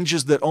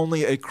 changes that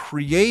only a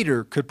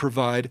creator could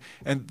provide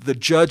and the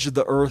judge of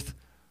the earth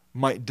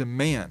might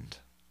demand.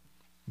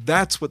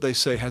 That's what they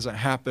say hasn't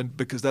happened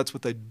because that's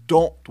what they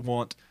don't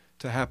want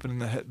to happen in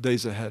the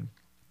days ahead.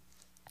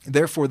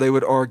 Therefore, they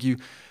would argue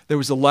there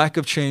was a lack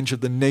of change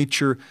of the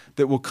nature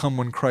that will come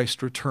when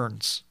Christ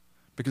returns.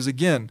 Because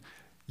again,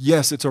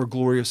 yes, it's our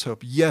glorious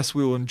hope. Yes,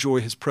 we will enjoy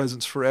his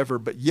presence forever.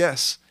 But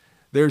yes,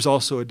 there's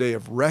also a day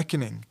of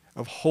reckoning,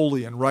 of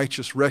holy and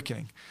righteous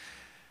reckoning.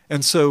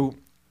 And so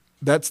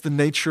that's the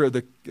nature of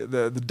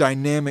the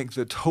dynamic,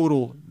 the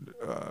total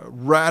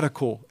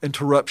radical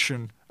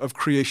interruption of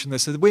creation. They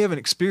said, we haven't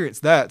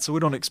experienced that, so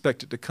we don't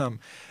expect it to come,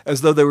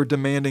 as though they were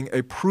demanding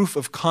a proof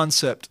of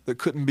concept that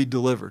couldn't be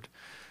delivered.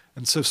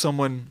 And so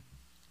someone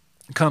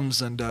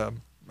comes and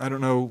I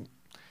don't know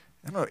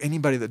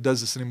anybody that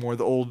does this anymore.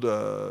 The old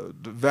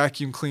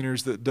vacuum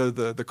cleaners that do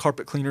the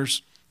carpet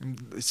cleaners, and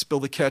they spill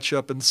the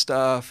ketchup and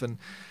stuff, and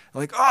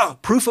like,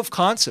 proof of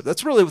concept.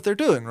 That's really what they're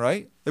doing,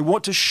 right? They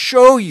want to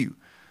show you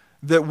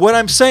that what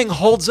I'm saying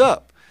holds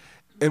up.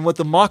 And what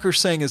the mocker's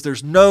saying is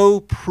there's no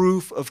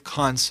proof of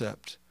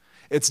concept.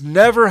 It's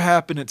never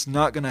happened. It's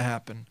not going to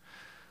happen.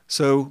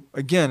 So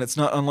again, it's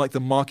not unlike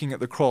the mocking at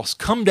the cross.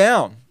 Come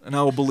down and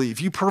I will believe.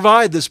 You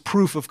provide this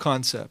proof of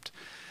concept.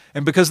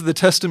 And because of the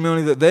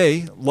testimony that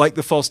they, like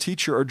the false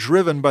teacher, are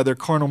driven by their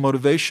carnal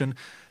motivation,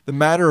 the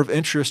matter of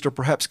interest or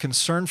perhaps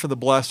concern for the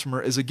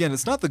blasphemer is, again,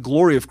 it's not the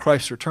glory of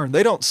Christ's return.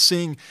 They don't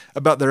sing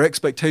about their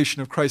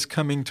expectation of Christ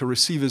coming to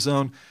receive his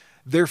own.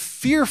 They're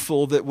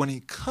fearful that when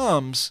he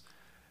comes,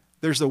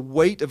 there's a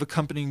weight of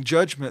accompanying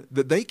judgment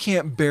that they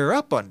can't bear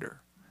up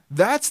under.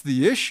 That's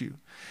the issue.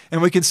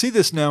 And we can see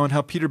this now in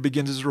how Peter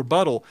begins his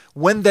rebuttal.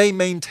 When they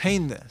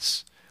maintain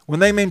this,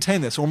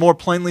 or more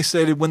plainly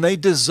stated, when they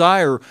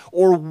desire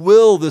or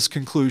will this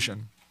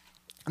conclusion,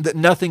 that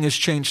nothing has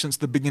changed since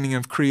the beginning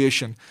of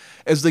creation,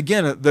 as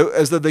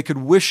though they could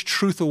wish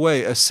truth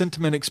away, a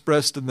sentiment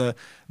expressed in the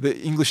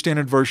English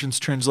Standard Version's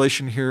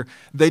translation here,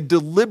 they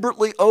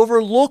deliberately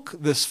overlook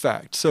this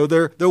fact. So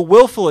they're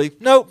willfully,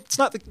 no, it's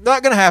not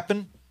going to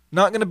happen,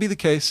 not going to be the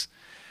case.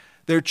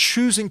 They're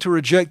choosing to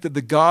reject that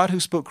the God who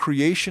spoke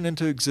creation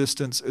into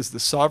existence is the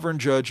sovereign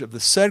judge of the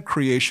said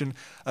creation,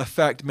 a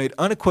fact made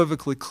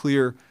unequivocally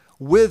clear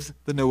with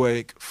the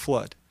Noahic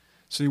flood.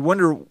 So you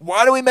wonder,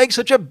 why do we make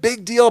such a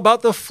big deal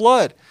about the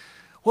flood?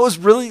 Well,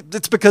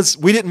 it's because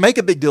we didn't make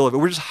a big deal of it.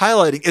 We're just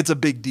highlighting it's a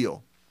big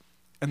deal.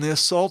 And the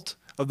assault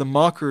of the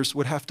mockers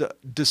would have to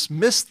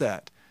dismiss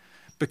that,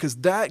 because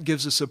that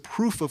gives us a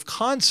proof of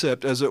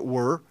concept, as it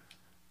were,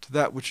 to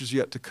that which is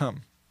yet to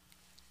come.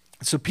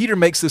 So Peter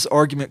makes this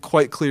argument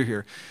quite clear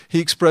here. He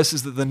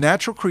expresses that the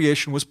natural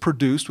creation was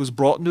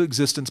brought into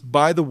existence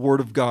by the Word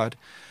of God.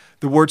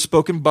 The word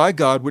spoken by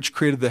God, which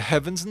created the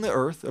heavens and the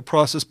earth, a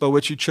process by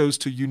which he chose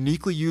to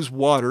uniquely use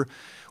water,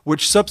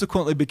 which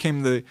subsequently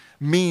became the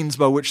means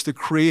by which the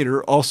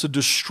Creator also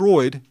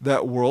destroyed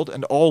that world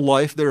and all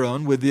life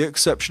thereon, with the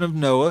exception of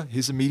Noah,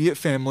 his immediate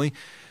family,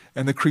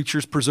 and the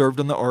creatures preserved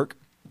in the ark.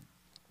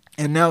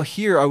 And now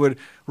here I would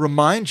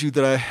remind you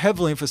that I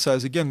heavily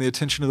emphasize again the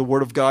attention to the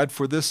Word of God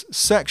for this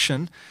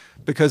section,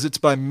 because it's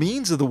by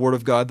means of the Word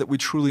of God that we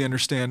truly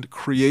understand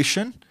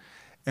creation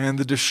and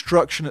the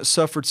destruction it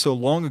suffered so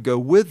long ago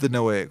with the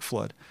Noahic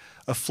flood,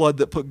 a flood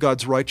that put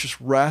God's righteous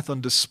wrath on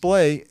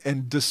display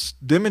and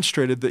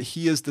demonstrated that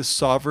he is the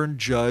sovereign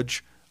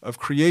judge of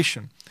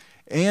creation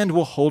and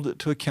will hold it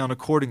to account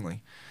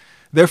accordingly.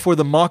 Therefore,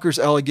 the mocker's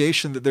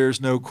allegation that there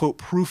is no, quote,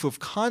 proof of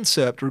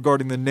concept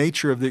regarding the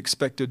nature of the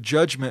expected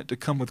judgment to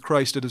come with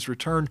Christ at his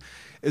return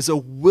is a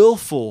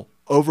willful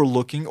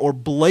overlooking or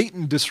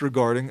blatant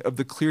disregarding of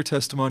the clear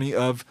testimony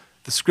of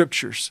the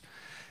Scriptures.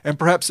 And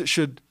perhaps it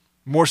should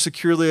more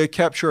securely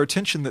capture our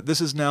attention that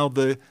this is now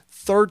the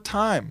third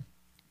time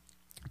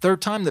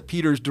that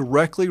Peter has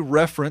directly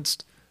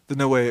referenced the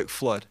Noahic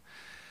flood.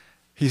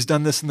 He's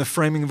done this in the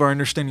framing of our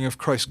understanding of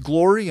Christ's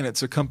glory and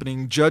its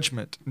accompanying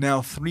judgment,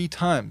 now 3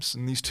 times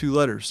in these 2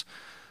 letters.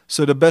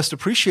 So to best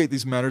appreciate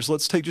these matters,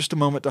 let's take just a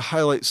moment to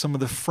highlight some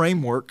of the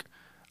framework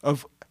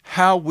of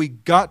how we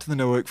got to the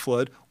Noahic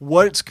flood,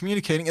 what it's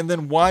communicating, and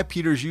then why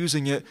Peter's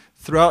using it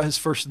throughout his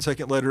first and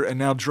second letter and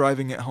now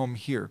driving it home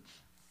here.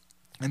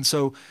 And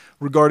so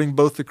regarding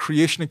both the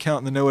creation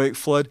account and the Noahic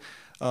flood,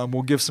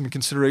 we'll give some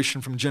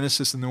consideration from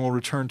Genesis, and then we'll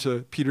return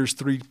to Peter's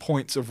 3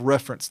 points of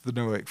reference to the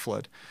Noahic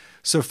flood.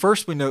 So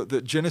first we note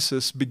that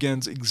Genesis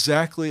begins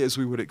exactly as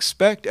we would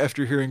expect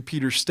after hearing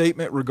Peter's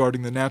statement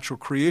regarding the natural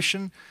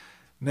creation,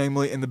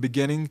 namely, in the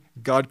beginning,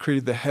 God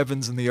created the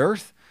heavens and the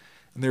earth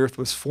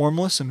was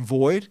formless and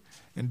void,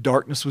 and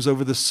darkness was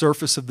over the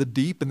surface of the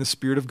deep, and the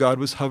Spirit of God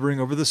was hovering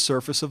over the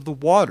surface of the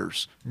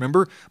waters.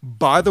 Remember,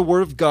 by the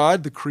word of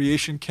God, the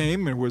creation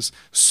came and was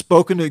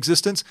spoken to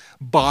existence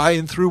by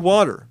and through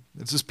water.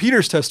 This is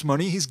Peter's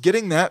testimony. He's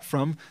getting that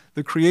from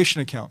the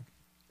creation account.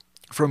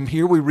 From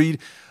here we read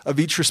of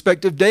each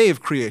respective day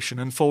of creation,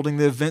 unfolding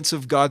the events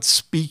of God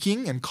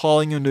speaking and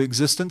calling into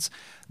existence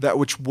that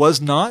which was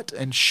not,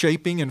 and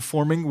shaping and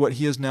forming what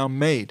he has now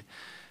made,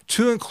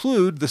 to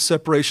include the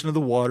separation of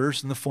the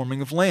waters and the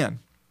forming of land.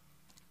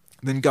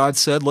 Then God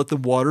said, "Let the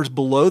waters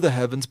below the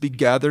heavens be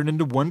gathered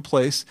into one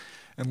place,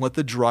 and let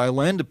the dry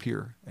land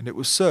appear." And it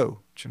was so.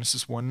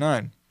 Genesis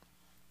 1:9.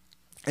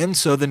 And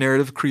so the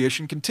narrative of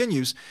creation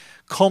continues,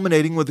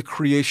 culminating with the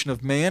creation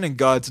of man and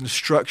God's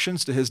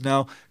instructions to his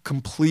now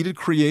completed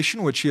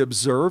creation, which he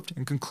observed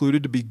and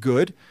concluded to be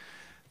good.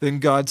 Then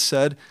God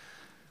said,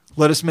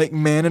 "Let us make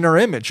man in our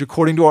image,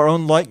 according to our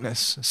own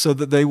likeness, so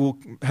that they will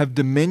have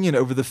dominion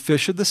over the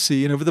fish of the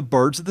sea, and over the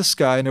birds of the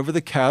sky, and over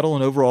the cattle,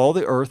 and over all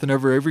the earth, and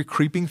over every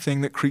creeping thing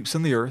that creeps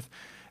in the earth."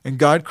 And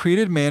God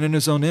created man in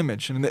his own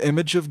image, and in the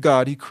image of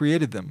God he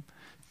created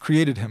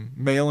him,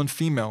 male and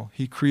female,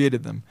 he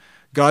created them.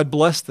 God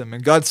blessed them,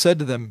 and God said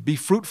to them, "Be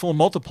fruitful and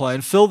multiply,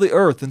 and fill the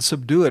earth, and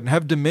subdue it, and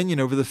have dominion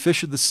over the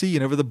fish of the sea,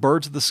 and over the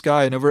birds of the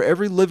sky, and over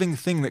every living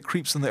thing that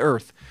creeps in the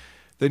earth."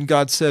 Then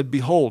God said,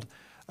 "Behold,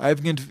 I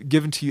have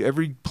given to you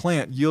every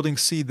plant yielding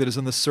seed that is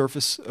on the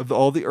surface of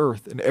all the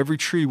earth, and every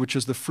tree which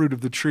is the fruit of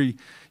the tree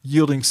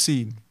yielding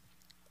seed.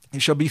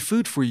 It shall be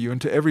food for you,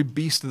 and to every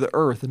beast of the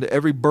earth, and to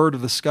every bird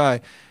of the sky,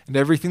 and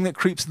everything that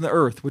creeps in the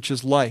earth, which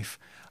is life.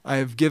 I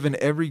have given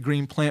every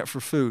green plant for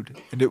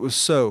food." And it was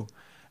so.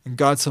 And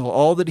God saw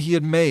all that he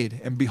had made,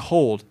 and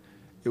behold,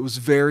 it was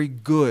very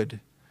good.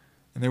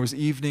 And there was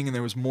evening and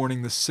there was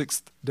morning the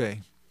 6th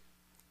day.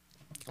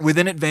 We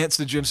then advance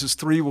to Genesis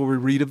 3, where we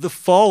read of the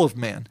fall of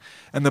man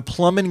and the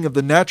plummeting of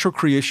the natural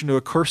creation to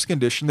a cursed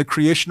condition. The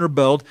creation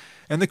rebelled,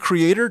 and the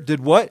Creator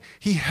did what?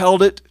 He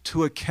held it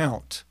to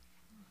account.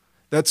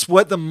 That's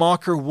what the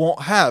mocker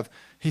won't have.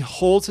 He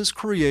holds his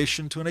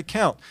creation to an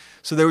account.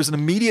 So there was an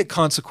immediate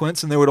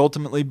consequence, and there would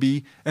ultimately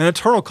be an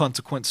eternal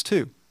consequence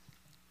too.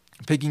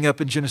 Picking up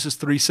in Genesis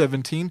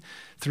 3:17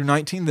 through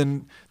 19,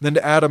 then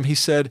to Adam he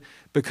said,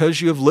 "Because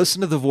you have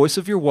listened to the voice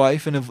of your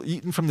wife and have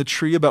eaten from the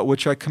tree about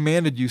which I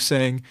commanded you,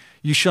 saying,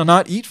 'You shall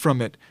not eat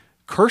from it.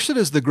 Cursed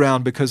is the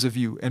ground because of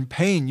you, and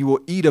pain you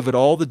will eat of it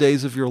all the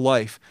days of your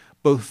life.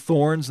 Both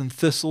thorns and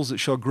thistles it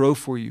shall grow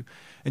for you.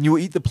 And you will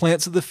eat the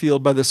plants of the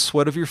field. By the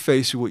sweat of your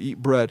face you will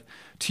eat bread,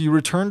 till you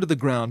return to the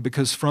ground,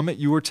 because from it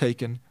you were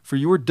taken. For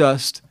you are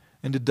dust,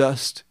 and to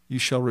dust you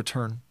shall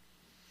return.'"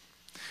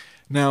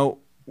 Now,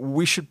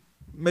 we should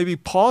maybe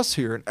pause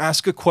here and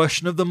ask a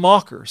question of the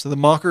mocker. So the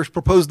mockers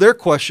proposed their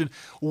question: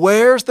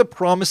 where's the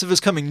promise of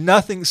his coming?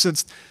 Nothing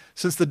since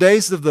the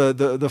days of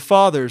the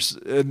fathers,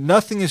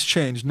 nothing has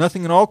changed.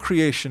 Nothing in all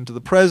creation to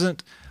the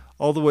present,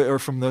 all the way, or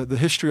from the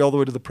history all the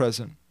way to the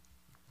present.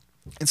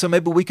 And so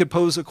maybe we could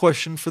pose a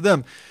question for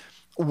them.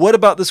 What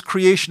about this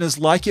creation is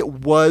like it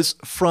was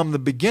from the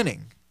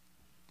beginning?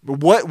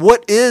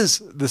 What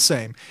is the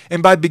same?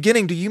 And by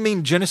beginning, do you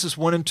mean Genesis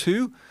 1 and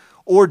 2?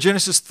 or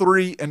Genesis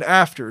 3 and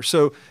after.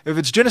 So if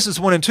it's Genesis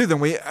 1 and 2,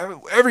 then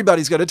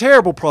everybody's got a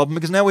terrible problem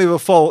because now we have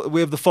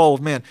the fall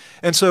of man.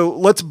 And so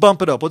let's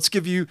bump it up. Let's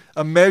give you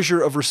a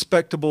measure of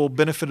respectable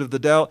benefit of the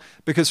doubt,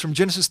 because from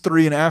Genesis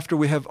 3 and after,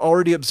 we have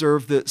already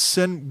observed that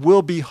sin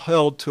will be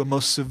held to a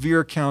most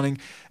severe accounting,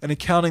 an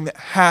accounting that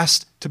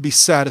has to be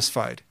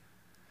satisfied.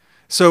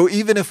 So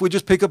even if we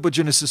just pick up with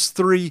Genesis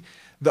 3,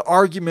 the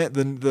argument,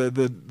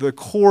 the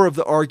core of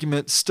the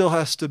argument still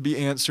has to be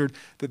answered,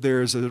 that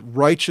there is a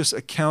righteous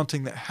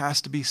accounting that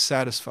has to be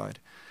satisfied.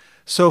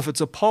 So if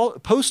it's a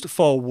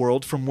post-fall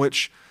world from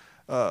which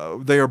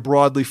they are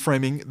broadly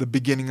framing the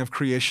beginning of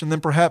creation,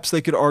 then perhaps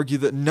they could argue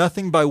that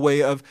nothing by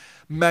way of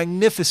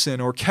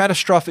magnificent or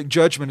catastrophic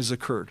judgment has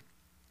occurred.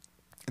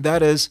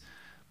 That is,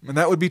 and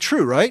that would be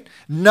true, right?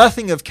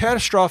 Nothing of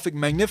catastrophic,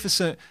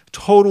 magnificent,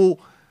 total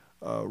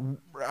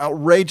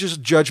outrageous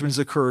judgments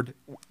occurred.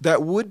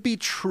 That would be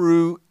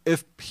true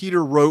if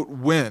Peter wrote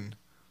when?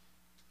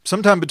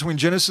 Sometime between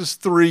Genesis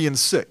 3 and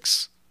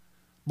 6,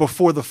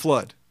 before the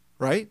flood,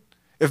 right?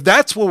 If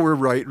that's what we're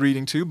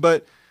reading to,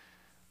 but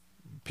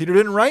Peter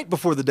didn't write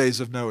before the days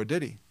of Noah,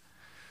 did he?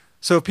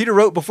 So if Peter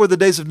wrote before the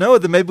days of Noah,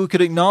 then maybe we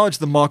could acknowledge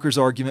the mocker's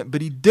argument,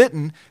 but he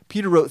didn't.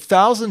 Peter wrote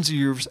thousands of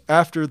years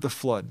after the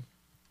flood.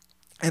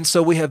 And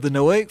so we have the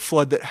Noahic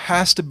flood that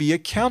has to be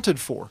accounted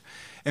for,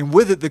 and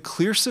with it, the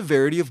clear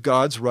severity of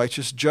God's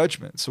righteous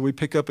judgment. So we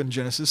pick up in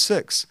Genesis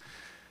 6.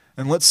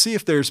 And let's see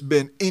if there's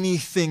been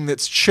anything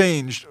that's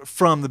changed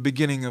from the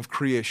beginning of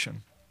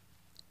creation.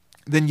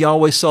 Then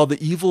Yahweh saw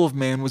the evil of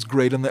man was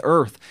great on the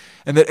earth,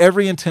 and that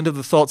every intent of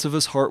the thoughts of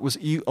his heart was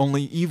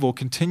only evil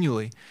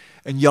continually.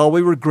 And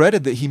Yahweh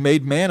regretted that he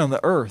made man on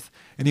the earth,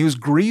 and he was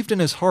grieved in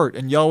his heart.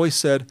 And Yahweh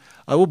said,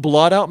 I will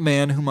blot out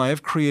man whom I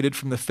have created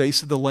from the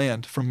face of the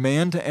land, from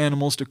man to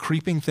animals to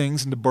creeping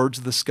things and to birds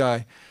of the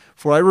sky.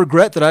 For I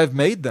regret that I have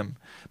made them.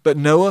 But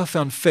Noah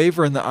found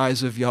favor in the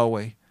eyes of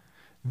Yahweh.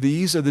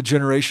 These are the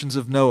generations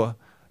of Noah.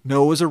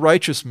 Noah was a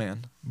righteous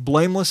man,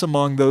 blameless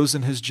among those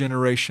in his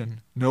generation.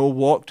 Noah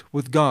walked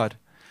with God.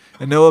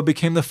 And Noah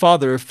became the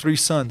father of 3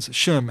 sons,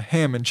 Shem,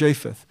 Ham, and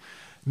Japheth.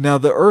 Now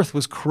the earth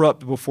was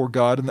corrupt before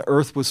God, and the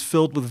earth was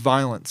filled with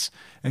violence.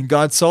 And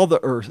God saw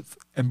the earth,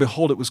 and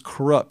behold, it was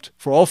corrupt,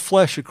 for all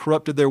flesh had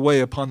corrupted their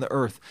way upon the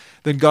earth.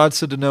 Then God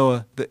said to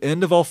Noah, the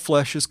end of all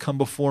flesh is come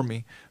before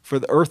me, for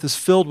the earth is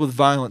filled with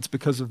violence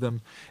because of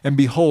them. And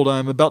behold, I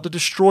am about to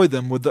destroy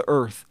them with the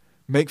earth.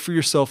 Make for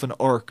yourself an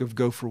ark of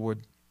gopher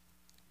wood.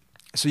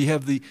 So you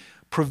have the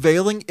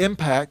prevailing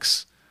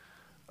impacts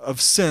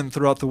of sin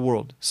throughout the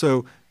world.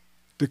 So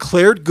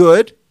declared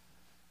good,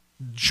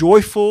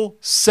 joyful,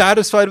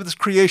 satisfied with his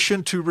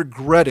creation, to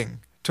regretting,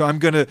 to I'm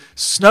going to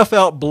snuff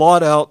out,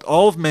 blot out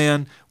all of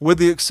man with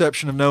the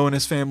exception of Noah and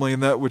his family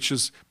and that which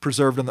is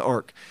preserved in the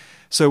ark.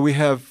 So we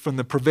have from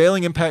the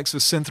prevailing impacts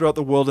of sin throughout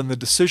the world and the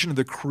decision of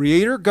the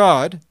Creator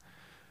God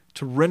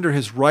to render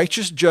his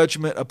righteous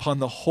judgment upon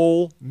the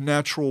whole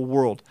natural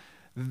world.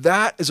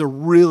 That is a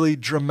really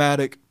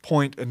dramatic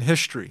point in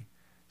history.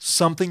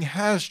 Something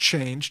has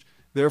changed,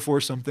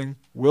 therefore something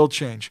will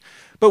change.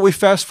 But we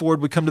fast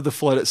forward, we come to the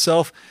flood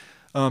itself.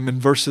 In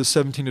verses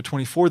 17 to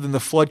 24, then the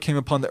flood came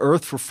upon the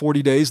earth for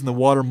 40 days, and the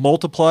water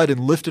multiplied and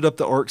lifted up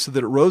the ark so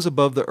that it rose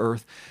above the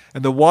earth.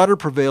 And the water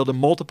prevailed and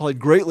multiplied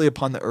greatly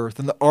upon the earth.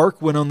 And the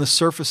ark went on the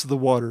surface of the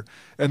water.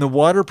 And the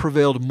water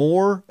prevailed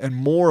more and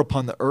more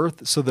upon the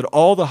earth, so that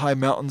all the high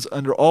mountains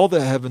under all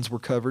the heavens were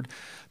covered.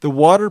 The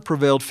water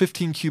prevailed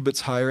 15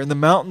 cubits higher, and the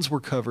mountains were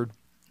covered.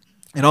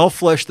 And all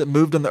flesh that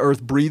moved on the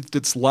earth breathed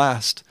its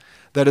last,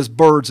 that is,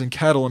 birds and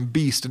cattle and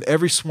beasts, and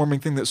every swarming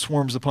thing that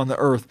swarms upon the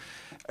earth,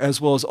 as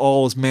well as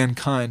all as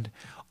mankind,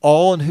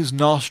 all in whose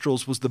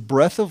nostrils was the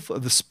breath of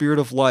the spirit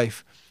of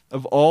life,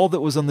 of all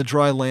that was on the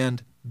dry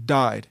land,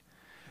 died.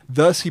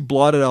 Thus he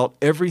blotted out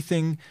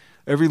everything,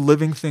 every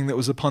living thing that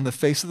was upon the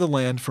face of the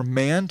land, from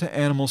man to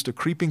animals to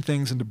creeping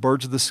things and to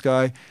birds of the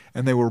sky,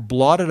 and they were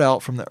blotted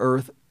out from the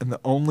earth, and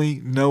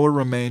only Noah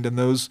remained and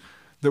those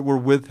that were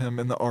with him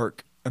in the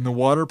ark. And the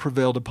water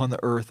prevailed upon the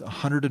earth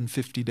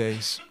 150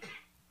 days.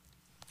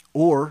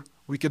 Or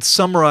we could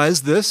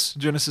summarize this,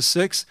 Genesis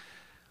 6,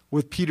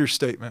 with Peter's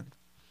statement.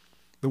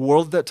 The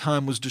world at that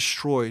time was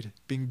destroyed,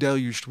 being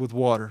deluged with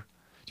water.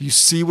 Do you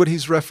see what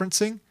he's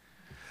referencing?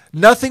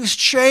 Nothing's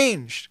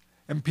changed.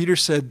 And Peter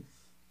said,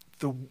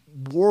 the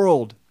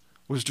world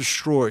was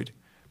destroyed,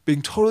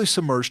 being totally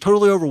submerged,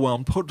 totally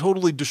overwhelmed,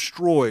 totally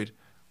destroyed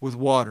with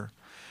water.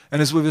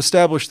 And as we've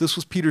established, this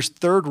was Peter's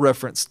third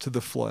reference to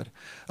the flood,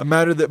 a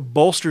matter that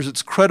bolsters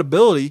its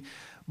credibility.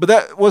 But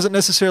that wasn't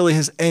necessarily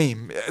his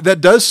aim.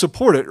 That does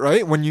support it,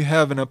 right? When you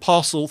have an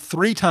apostle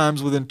 3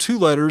 times within 2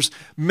 letters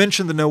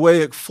mention the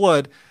Noahic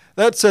flood,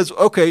 that says,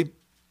 okay,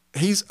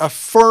 he's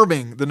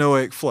affirming the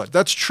Noahic flood.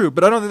 That's true,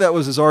 but I don't think that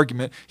was his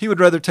argument. He would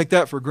rather take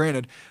that for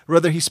granted.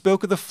 Rather, he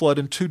spoke of the flood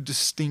in 2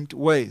 distinct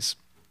ways.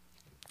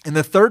 In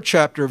the 3rd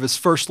chapter of his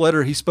first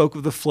letter, he spoke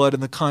of the flood in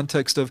the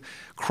context of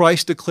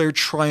Christ declared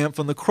triumph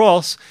on the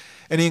cross.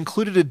 And he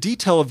included a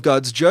detail of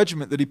God's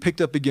judgment that he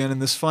picked up again in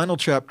this final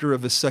chapter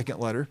of his second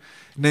letter,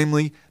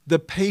 namely the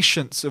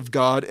patience of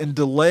God in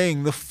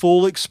delaying the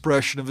full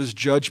expression of his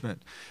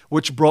judgment,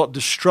 which brought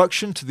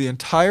destruction to the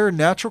entire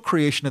natural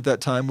creation at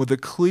that time, with a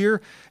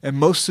clear and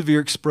most severe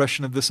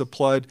expression of this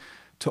applied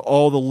to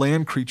all the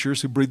land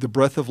creatures who breathe the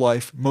breath of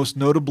life, most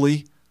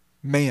notably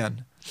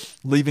man,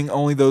 leaving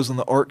only those in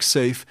the ark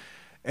safe,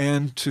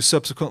 and to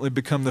subsequently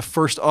become the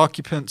first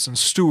occupants and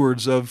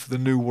stewards of the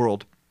new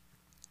world.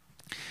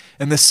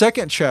 In the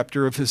second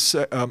chapter of his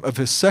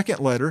second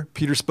letter,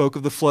 Peter spoke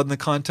of the flood in the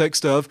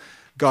context of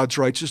God's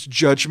righteous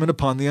judgment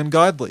upon the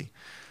ungodly,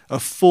 a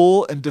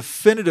full and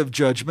definitive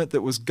judgment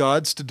that was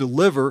God's to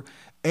deliver,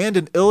 and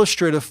an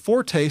illustrative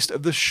foretaste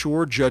of the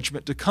sure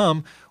judgment to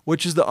come,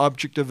 which is the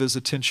object of his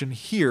attention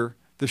here,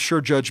 the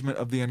sure judgment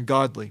of the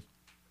ungodly.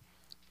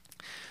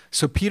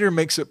 So Peter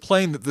makes it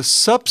plain that the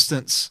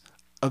substance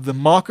of the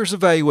mockers'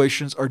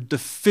 evaluations are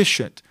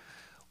deficient,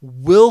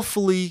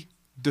 willfully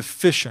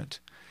deficient.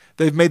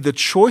 They've made the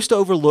choice to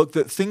overlook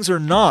that things are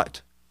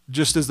not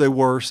just as they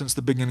were since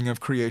the beginning of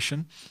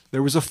creation.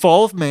 There was a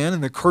fall of man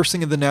and the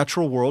cursing of the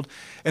natural world,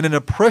 and in a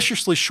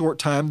preciously short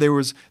time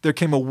there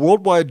came a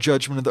worldwide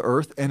judgment of the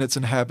earth and its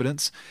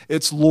inhabitants.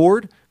 Its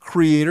Lord,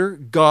 Creator,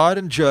 God,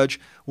 and Judge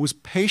was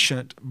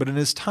patient, but in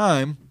his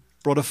time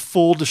brought a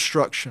full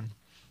destruction.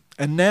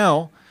 And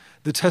now,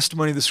 the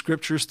testimony of the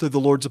Scriptures through the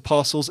Lord's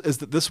apostles is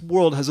that this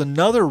world has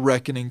another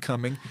reckoning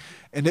coming,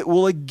 and it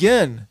will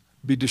again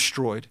be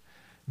destroyed.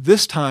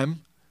 This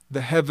time,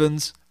 the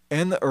heavens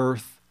and the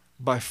earth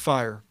by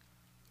fire.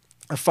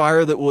 A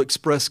fire that will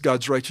express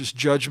God's righteous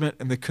judgment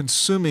and the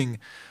consuming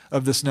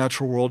of this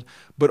natural world,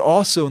 but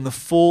also in the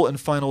full and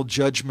final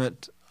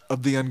judgment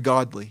of the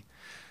ungodly.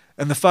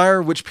 And the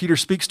fire which Peter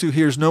speaks to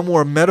here is no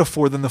more a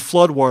metaphor than the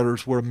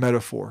floodwaters were a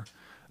metaphor.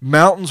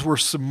 Mountains were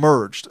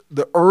submerged.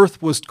 The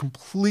earth was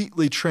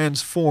completely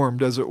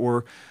transformed, as it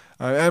were.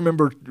 I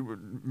remember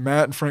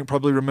Matt and Frank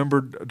probably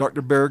remembered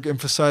Dr. Berg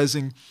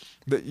emphasizing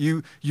that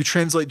you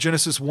translate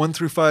Genesis 1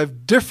 through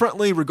 5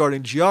 differently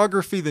regarding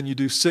geography than you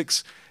do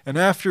 6 and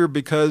after,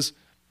 because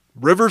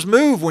rivers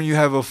move when you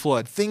have a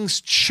flood. Things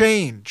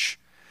change.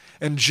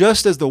 And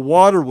just as the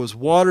water was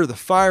water, the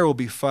fire will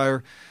be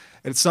fire.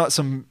 It's not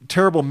some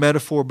terrible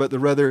metaphor, but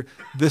rather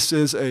this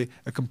is a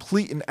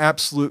complete and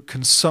absolute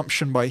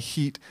consumption by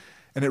heat.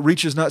 And it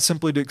reaches not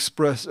simply to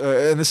express,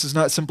 and this is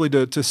not simply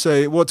to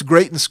say, well, it's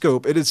great in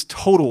scope. It is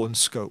total in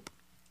scope.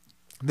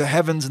 The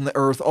heavens and the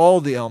earth, all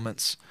the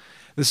elements.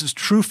 This is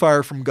true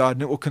fire from God,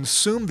 and it will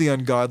consume the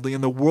ungodly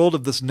and the world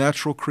of this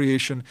natural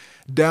creation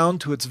down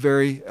to its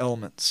very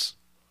elements.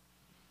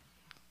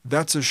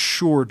 That's a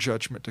sure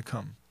judgment to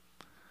come.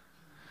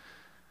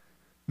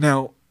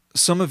 Now,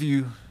 some of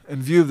you,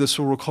 in view of this,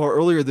 will recall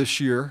earlier this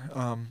year,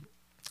 I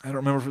don't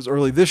remember if it was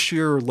early this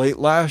year or late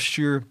last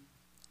year,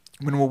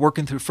 when we're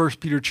working through 1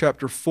 Peter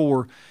chapter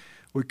 4,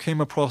 we came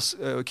across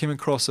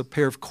a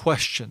pair of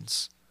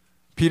questions.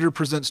 Peter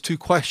presents two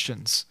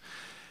questions.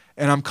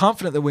 And I'm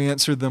confident that we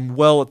answered them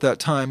well at that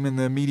time in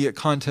the immediate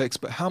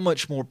context, but how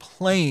much more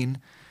plain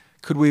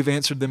could we have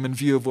answered them in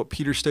view of what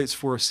Peter states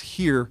for us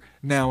here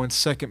now in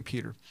 2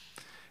 Peter?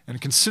 And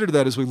consider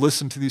that as we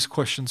listen to these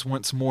questions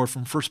once more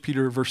from 1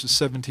 Peter verses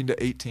 17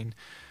 to 18.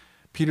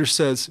 Peter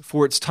says,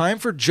 "For it's time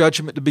for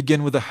judgment to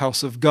begin with the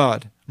house of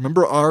God."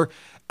 Remember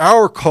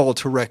our call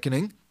to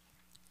reckoning.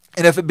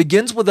 And if it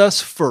begins with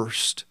us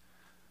first,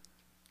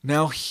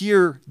 now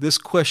hear this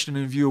question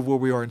in view of where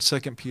we are in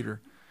 2 Peter.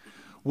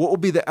 What will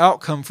be the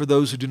outcome for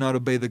those who do not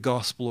obey the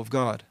gospel of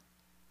God?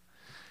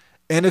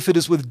 And if it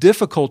is with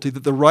difficulty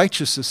that the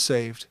righteous is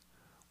saved,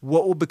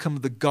 what will become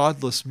of the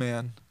godless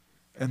man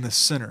and the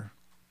sinner?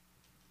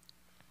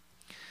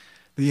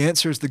 The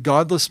answer is the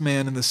godless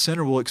man and the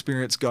sinner will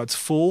experience God's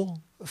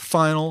full,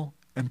 final,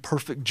 and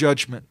perfect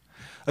judgment,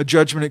 a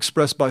judgment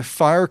expressed by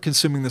fire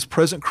consuming this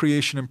present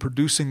creation and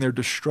producing their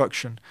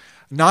destruction.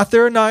 Not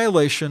their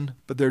annihilation,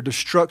 but their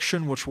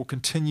destruction, which will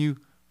continue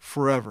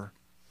forever.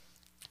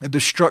 A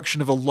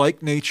destruction of a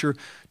like nature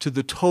to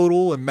the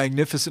total and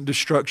magnificent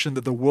destruction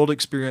that the world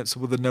experienced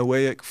with the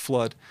Noahic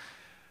flood.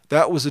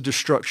 That was a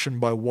destruction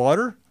by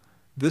water.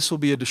 This will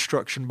be a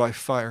destruction by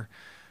fire.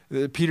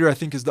 Peter, I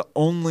think, is the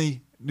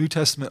only New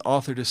Testament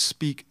author to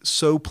speak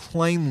so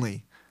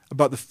plainly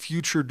about the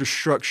future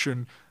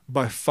destruction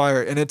by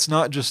fire. And it's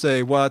not just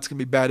it's going to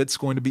be bad. It's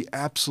going to be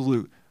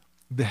absolute.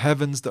 The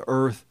heavens, the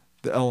earth,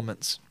 the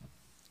elements.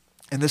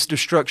 And this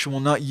destruction will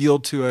not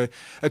yield to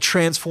a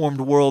transformed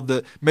world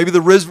that maybe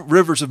the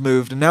rivers have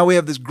moved, and now we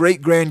have this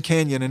great Grand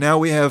Canyon, and now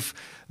we have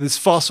this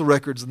fossil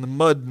records and the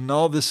mud, and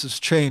all this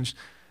has changed.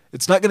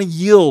 It's not going to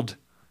yield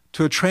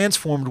to a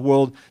transformed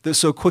world that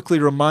so quickly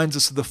reminds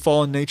us of the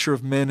fallen nature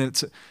of men and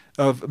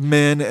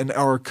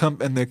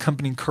the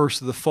accompanying curse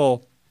of the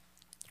fall.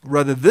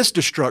 Rather, this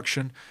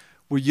destruction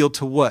will yield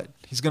to what?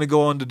 He's going to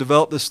go on to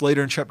develop this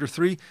later in chapter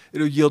 3.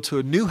 It will yield to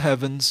a new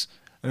heavens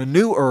and a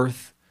new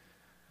earth.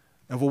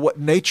 Of what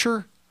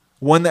nature?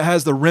 One that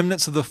has the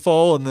remnants of the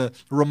fall and the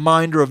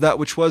reminder of that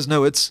which was?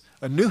 No, it's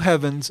a new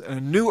heavens and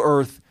a new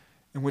earth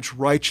in which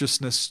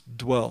righteousness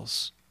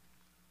dwells.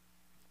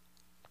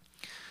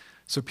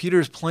 So Peter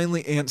has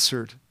plainly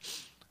answered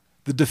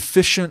the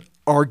deficient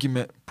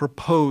argument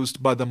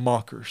proposed by the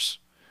mockers,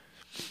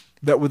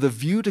 that with a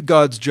view to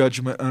God's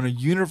judgment on a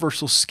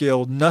universal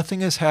scale,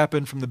 nothing has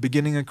happened from the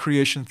beginning of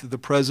creation through the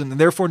present, and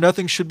therefore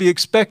nothing should be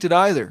expected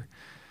either.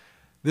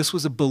 This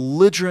was a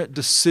belligerent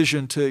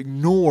decision to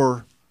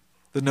ignore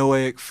the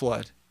Noahic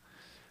flood.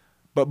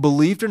 But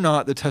believed or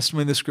not, the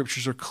testimony of the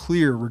Scriptures are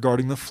clear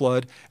regarding the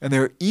flood, and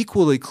they're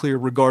equally clear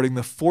regarding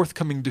the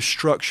forthcoming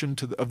destruction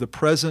of the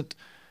present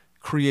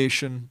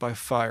creation by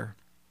fire.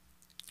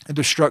 A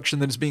destruction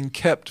that is being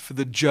kept for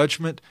the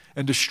judgment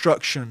and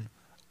destruction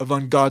of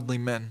ungodly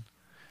men,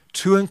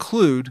 to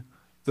include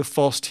the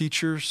false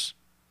teachers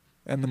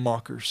and the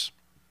mockers.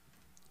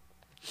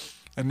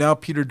 And now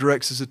Peter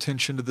directs his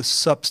attention to the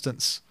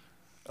substance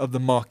of the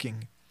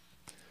mocking.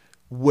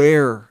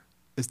 Where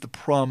is the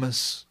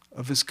promise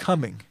of his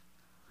coming?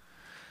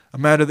 A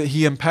matter that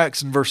he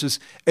unpacks in verses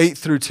 8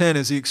 through 10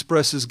 as he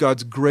expresses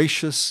God's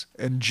gracious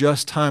and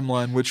just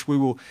timeline, which we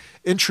will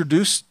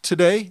introduce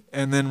today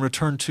and then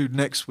return to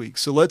next week.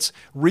 So let's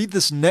read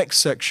this next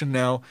section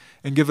now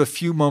and give a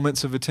few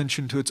moments of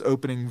attention to its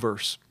opening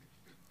verse.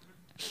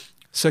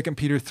 2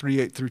 Peter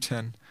 3, 8 through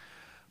 10.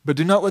 But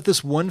do not let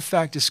this one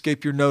fact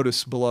escape your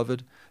notice,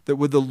 beloved, that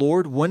with the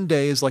Lord 1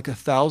 day is like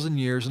 1,000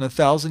 years, and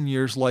 1,000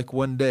 years like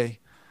 1 day.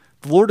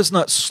 The Lord is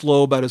not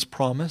slow about his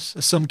promise,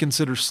 as some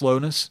consider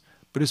slowness,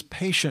 but is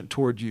patient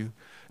toward you,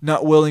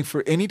 not willing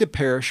for any to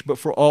perish, but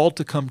for all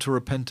to come to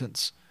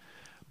repentance.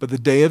 But the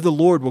day of the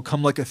Lord will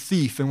come like a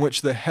thief, in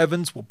which the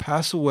heavens will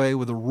pass away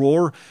with a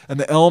roar, and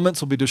the elements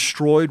will be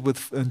destroyed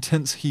with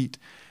intense heat,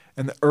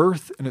 and the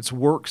earth and its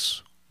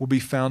works will be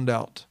found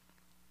out.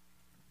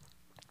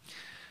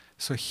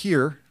 So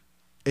here,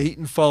 8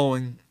 and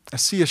following, I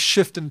see a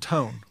shift in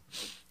tone.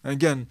 And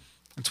again,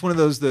 it's one of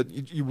those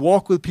that you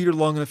walk with Peter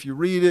long enough, you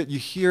read it, you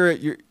hear it,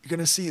 you're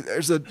going to see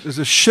there's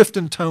a shift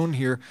in tone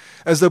here,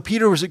 as though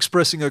Peter was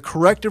expressing a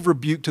corrective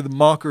rebuke to the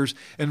mockers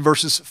in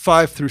verses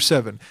 5 through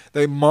 7.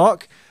 They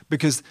mock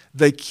because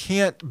they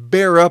can't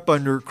bear up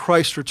under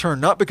Christ's return,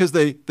 not because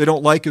they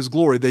don't like his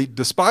glory. They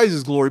despise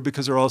his glory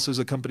because there also is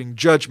accompanying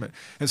judgment.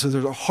 And so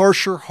there's a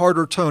harsher,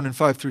 harder tone in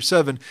 5 through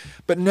 7.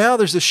 But now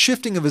there's a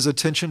shifting of his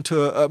attention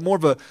to more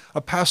of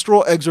a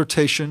pastoral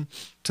exhortation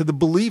to the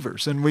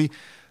believers. And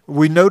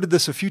we noted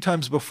this a few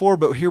times before,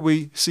 but here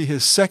we see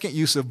his second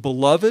use of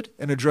beloved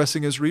in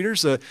addressing his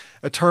readers, a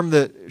term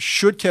that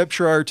should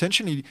capture our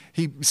attention.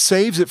 He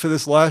saves it for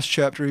this last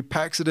chapter. He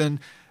packs it in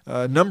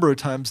a number of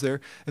times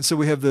there. And so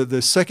we have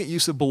the second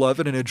use of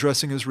beloved in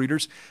addressing his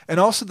readers, and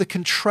also the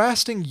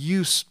contrasting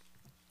use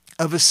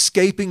of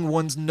escaping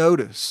one's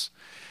notice.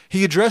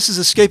 He addresses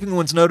escaping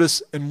one's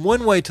notice in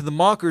one way to the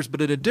mockers,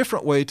 but in a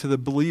different way to the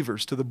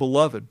believers, to the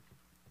beloved.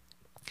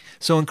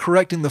 So in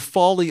correcting the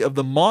folly of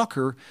the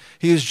mocker,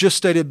 he has just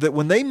stated that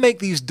when they make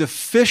these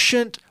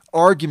deficient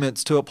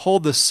arguments to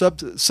uphold the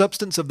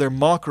substance of their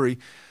mockery,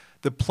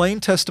 the plain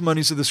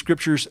testimonies of the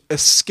Scriptures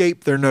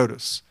escape their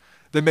notice.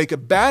 They make a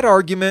bad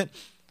argument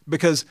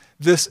because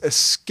this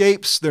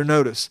escapes their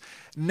notice.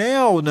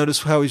 Now,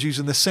 notice how he's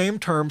using the same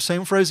term,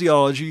 same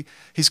phraseology.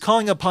 He's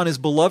calling upon his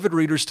beloved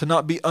readers to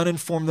not be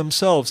uninformed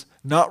themselves,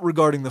 not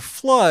regarding the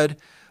flood,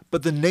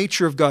 but the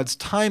nature of God's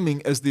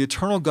timing, as the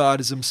eternal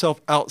God is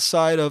himself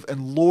outside of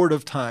and Lord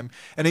of time.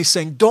 And he's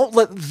saying, don't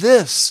let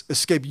this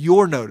escape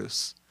your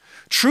notice.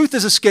 Truth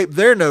has escaped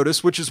their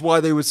notice, which is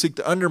why they would seek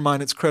to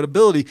undermine its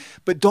credibility,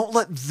 but don't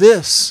let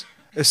this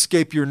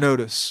escape your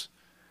notice.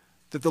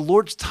 That the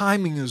Lord's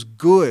timing is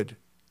good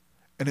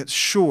and it's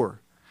sure.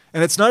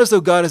 And it's not as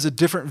though God has a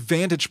different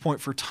vantage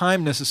point for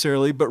time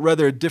necessarily, but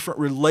rather a different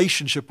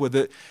relationship with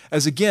it,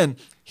 as again,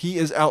 he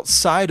is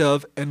outside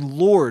of and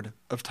Lord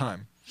of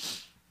time.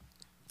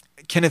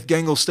 Kenneth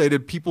Gangel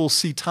stated, people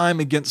see time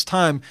against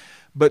time,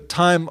 but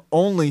time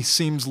only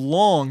seems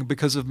long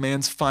because of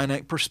man's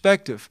finite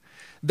perspective.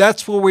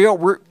 That's where we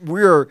are.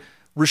 We are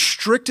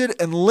restricted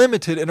and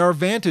limited in our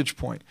vantage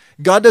point.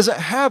 God doesn't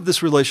have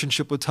this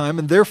relationship with time,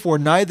 and therefore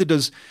neither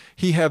does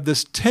he have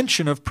this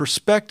tension of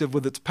perspective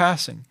with its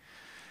passing.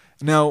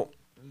 Now,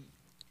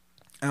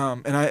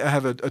 and I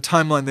have a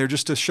timeline there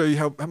just to show you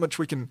how much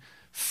we can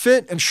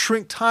fit and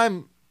shrink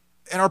time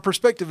in our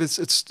perspective.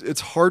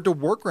 It's hard to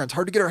work around. It's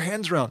hard to get our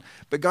hands around,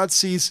 but God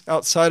sees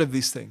outside of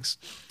these things.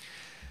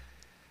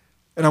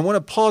 And I want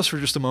to pause for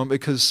just a moment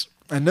because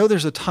I know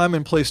there's a time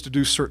and place to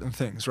do certain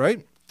things,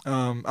 right?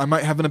 I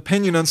might have an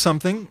opinion on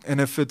something, and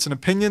if it's an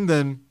opinion,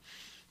 then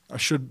I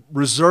should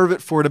reserve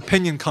it for an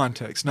opinion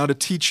context, not a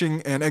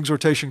teaching and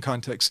exhortation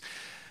context.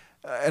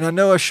 And I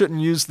know I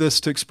shouldn't use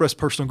this to express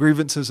personal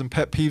grievances and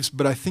pet peeves,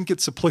 but I think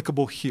it's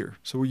applicable here.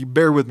 So will you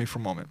bear with me for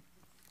a moment?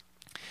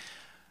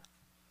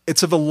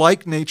 It's of a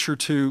like nature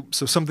to,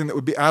 so something that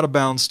would be out of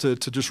bounds to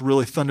just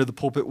really thunder the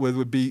pulpit with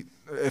would be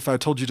if I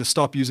told you to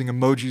stop using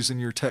emojis in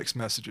your text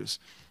messages.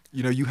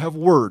 You know, you have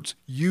words,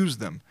 use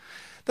them.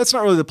 That's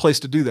not really the place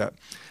to do that.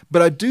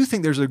 But I do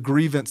think there's a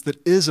grievance that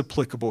is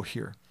applicable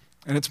here.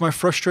 And it's my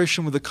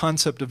frustration with the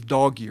concept of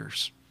dog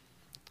years.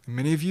 And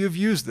many of you have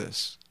used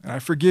this, and I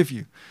forgive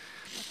you.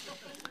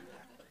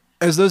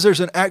 as though there's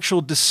an actual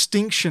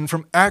distinction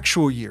from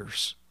actual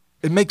years.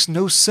 It makes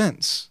no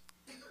sense.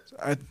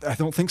 I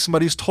don't think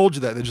somebody's told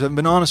you that. They just haven't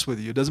been honest with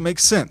you. It doesn't make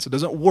sense. It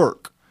doesn't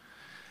work.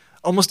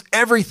 Almost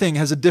everything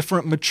has a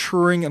different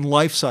maturing and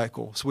life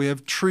cycle. So we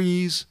have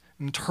trees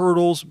and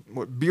turtles,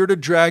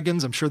 bearded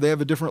dragons. I'm sure they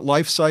have a different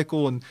life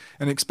cycle and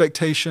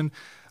expectation.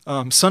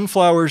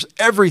 Sunflowers,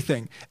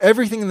 everything.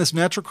 Everything in this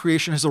natural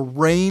creation has a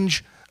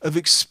range of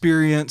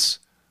experience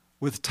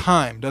with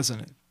time, doesn't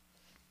it?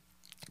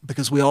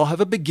 Because we all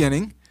have a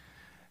beginning.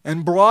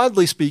 And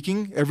broadly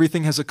speaking,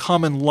 everything has a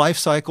common life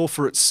cycle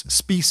for its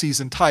species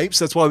and types.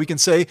 That's why we can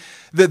say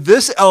that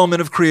this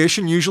element of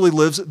creation usually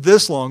lives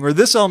this long, or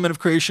this element of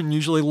creation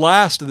usually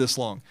lasts this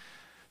long.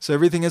 So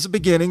everything has a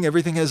beginning,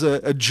 everything has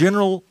a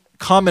general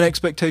common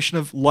expectation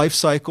of life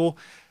cycle,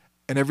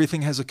 and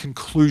everything has a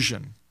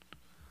conclusion.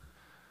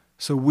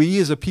 So we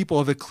as a people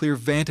have a clear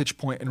vantage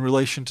point in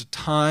relation to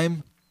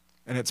time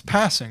and its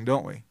passing,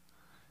 don't we?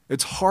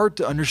 It's hard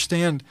to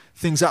understand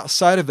things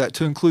outside of that,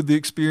 to include the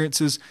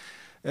experiences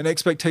and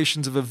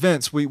expectations of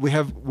events. We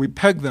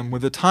peg them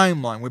with a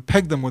timeline. We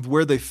peg them with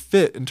where they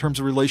fit in terms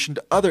of relation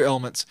to other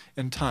elements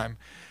in time.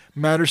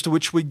 Matters to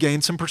which we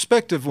gain some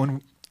perspective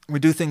when we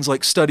do things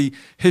like study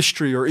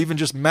history or even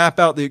just map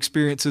out the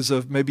experiences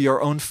of maybe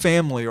our own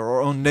family or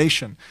our own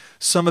nation.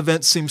 Some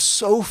events seem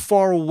so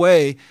far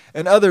away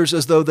and others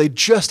as though they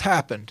just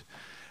happened.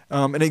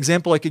 An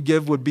example I could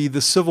give would be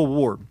the Civil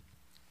War.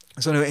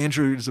 So I know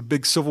Andrew is a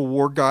big Civil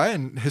War guy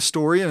and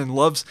historian and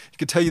he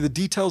could tell you the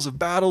details of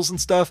battles and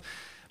stuff.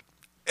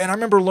 And I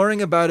remember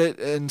learning about it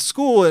in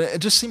school, and it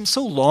just seemed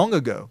so long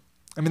ago.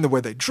 I mean, the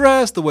way they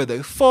dressed, the way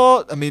they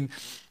fought. I mean,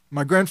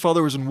 my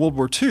grandfather was in World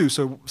War II,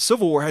 so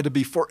Civil War had to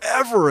be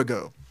forever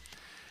ago.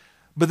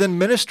 But then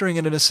ministering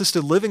in an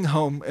assisted living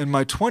home in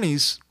my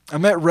 20s, I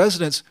met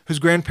residents whose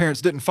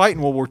grandparents didn't fight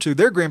in World War II.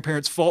 Their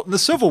grandparents fought in the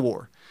Civil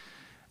War.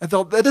 I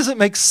thought, that doesn't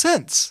make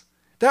sense.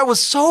 That was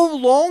so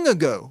long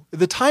ago.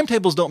 The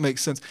timetables don't make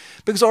sense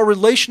because our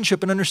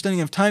relationship and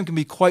understanding of time can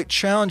be quite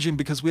challenging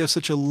because we have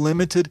such a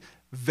limited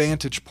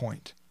vantage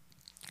point.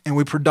 And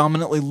we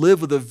predominantly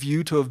live with a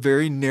view to a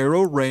very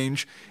narrow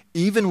range,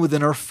 even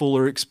within our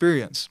fuller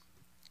experience.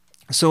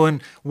 So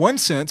in one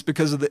sense,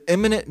 because of the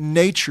imminent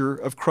nature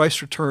of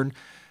Christ's return,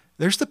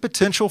 there's the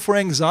potential for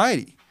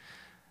anxiety.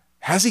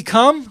 Has he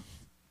come?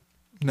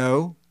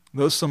 No,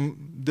 though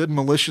some did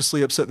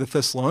maliciously upset the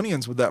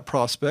Thessalonians with that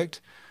prospect.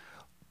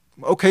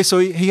 Okay, so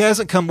he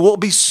hasn't come. Will it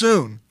be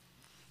soon?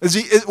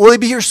 Will he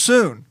be here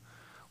soon?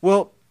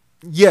 Well,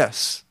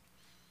 yes,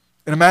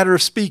 in a matter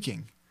of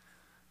speaking.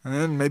 And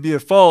then maybe a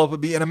follow-up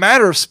would be, in a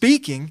matter of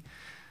speaking,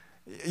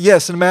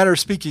 yes, in a matter of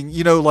speaking,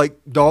 like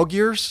dog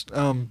years,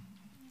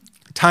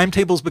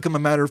 timetables become a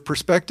matter of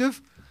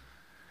perspective.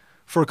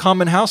 For a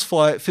common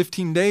housefly at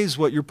 15 days,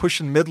 you're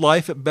pushing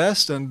midlife at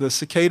best, and the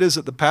cicadas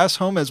at the pass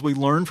home, as we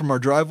learned from our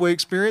driveway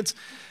experience,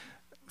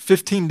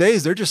 15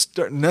 days, they're just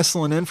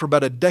nestling in for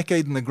about a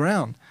decade in the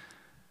ground.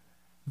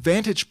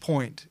 Vantage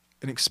point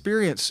and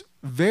experience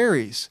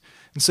varies.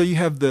 And so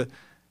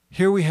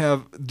here we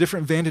have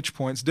different vantage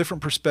points,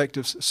 different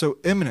perspectives. So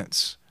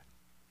imminence,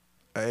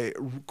 a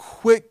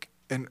quick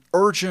and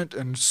urgent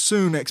and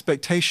soon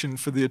expectation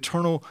for the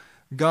eternal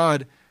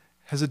God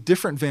has a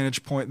different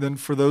vantage point than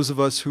for those of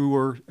us who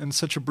are in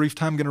such a brief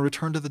time going to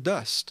return to the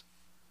dust.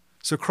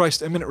 So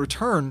Christ's imminent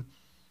return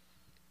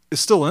is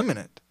still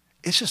imminent.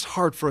 It's just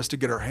hard for us to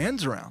get our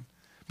hands around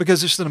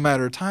because it's just a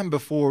matter of time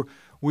before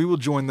we will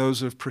join those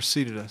who have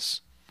preceded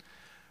us.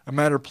 A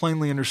matter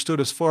plainly understood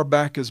as far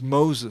back as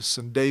Moses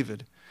and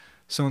David.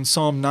 So in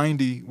Psalm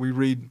 90, we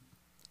read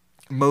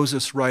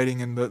Moses writing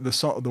in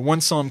the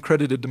one psalm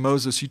credited to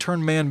Moses, "You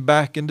turn man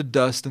back into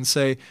dust and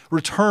say,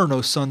 'Return,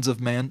 O sons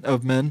of men,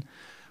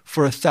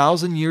 for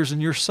 1,000 years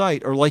in your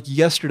sight are like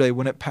yesterday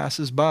when it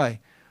passes by.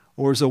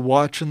 Or as a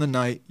watch in the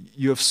night,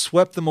 you have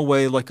swept them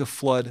away like a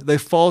flood. They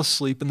fall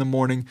asleep in the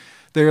morning.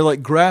 They are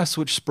like grass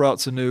which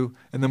sprouts anew.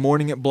 In the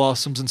morning it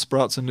blossoms and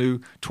sprouts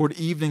anew. Toward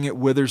evening it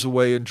withers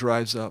away and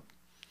dries up.'"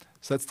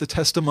 So that's the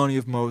testimony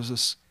of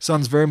Moses.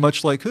 Sounds very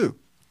much like who?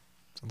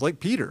 Sounds like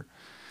Peter.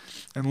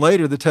 And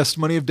later the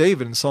testimony of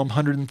David in Psalm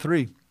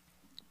 103.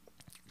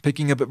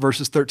 Picking up at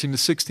verses 13 to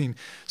 16.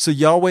 "So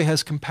Yahweh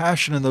has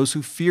compassion on those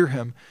who fear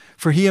him,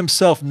 for he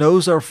himself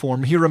knows our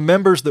form. He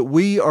remembers that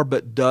we are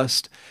but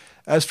dust.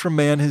 As for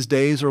man, his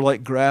days are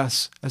like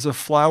grass. As a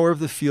flower of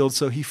the field,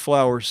 so he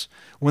flowers.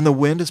 When the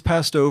wind has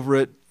passed over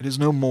it, it is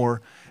no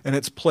more, and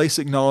its place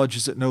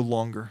acknowledges it no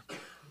longer."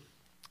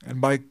 And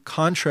by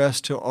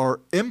contrast to our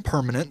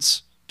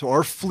impermanence, to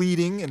our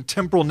fleeting and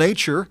temporal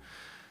nature,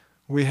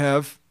 we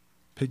have,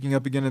 picking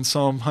up again in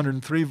Psalm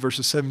 103,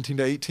 verses 17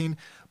 to 18,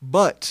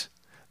 "But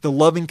the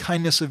loving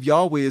kindness of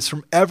Yahweh is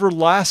from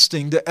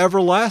everlasting to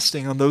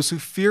everlasting on those who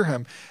fear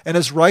him, and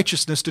his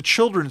righteousness to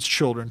children's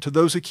children, to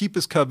those who keep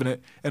his covenant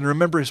and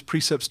remember his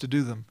precepts to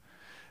do them."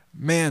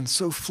 Man,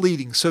 so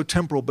fleeting, so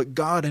temporal, but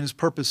God and his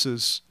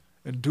purposes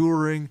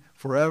enduring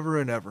forever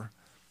and ever.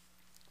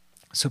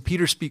 So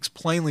Peter speaks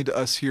plainly to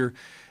us here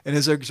in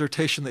his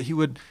exhortation that he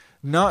would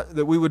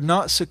that we would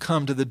not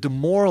succumb to the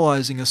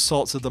demoralizing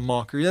assaults of the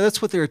mocker. Yeah,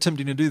 that's what they're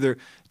attempting to do. They're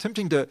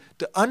attempting to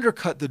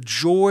undercut the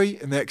joy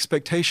and the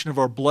expectation of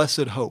our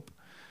blessed hope.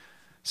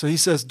 So he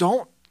says,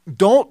 don't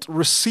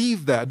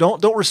receive that.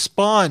 Don't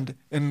respond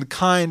in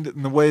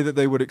the way that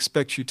they would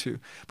expect you to.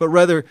 But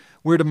rather,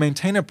 we're to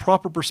maintain a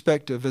proper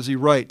perspective, as he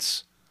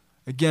writes.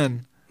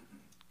 Again,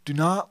 do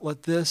not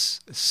let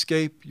this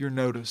escape your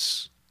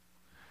notice.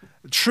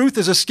 Truth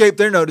has escaped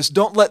their notice.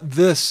 Don't let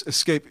this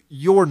escape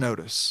your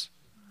notice.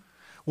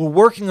 We're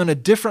working on a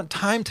different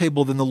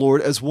timetable than the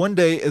Lord, as one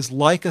day is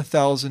like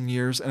 1,000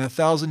 years, and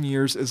 1,000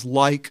 years is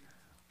like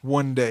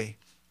one day.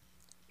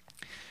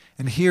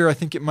 And here I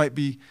think it might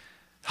be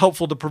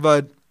helpful to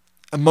provide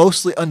a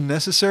mostly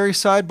unnecessary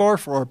sidebar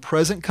for our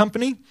present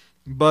company,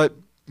 but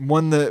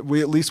one that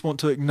we at least want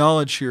to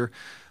acknowledge here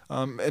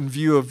in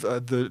view of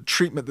the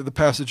treatment that the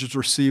passage has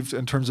received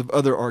in terms of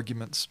other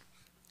arguments.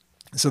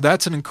 So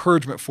that's an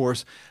encouragement for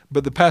us,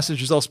 but the passage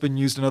has also been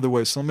used in other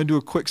ways. So let me do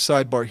a quick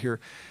sidebar here.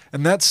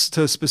 And that's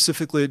to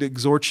specifically to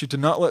exhort you to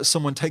not let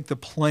someone take the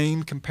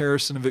plain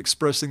comparison of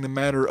expressing the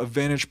matter of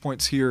vantage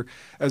points here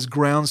as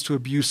grounds to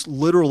abuse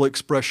literal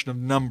expression of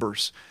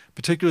numbers,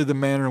 particularly the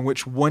manner in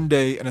which one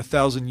day and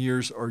 1,000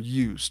 years are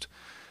used.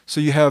 So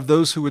you have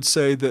those who would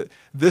say that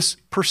this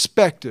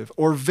perspective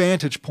or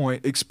vantage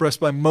point expressed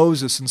by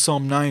Moses in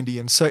Psalm 90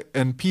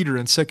 and Peter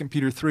in 2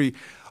 Pt.3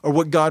 are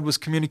what God was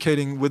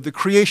communicating with the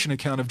creation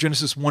account of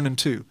Genesis 1 and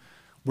 2.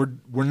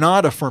 We're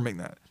not affirming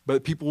that.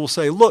 But people will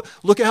say,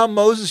 look at how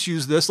Moses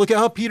used this. Look at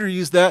how Peter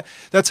used that.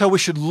 That's how we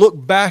should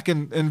look back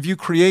and view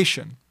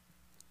creation,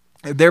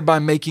 thereby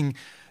making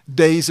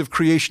days of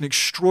creation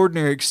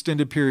extraordinary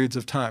extended periods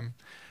of time.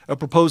 A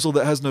proposal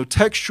that has no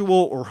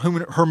textual or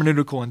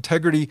hermeneutical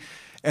integrity,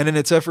 and in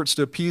its efforts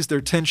to appease their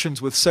tensions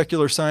with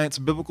secular science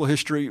and biblical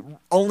history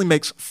only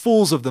makes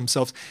fools of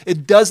themselves.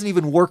 It doesn't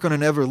even work on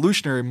an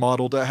evolutionary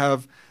model to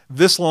have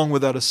this long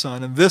without a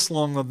sun and this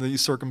long under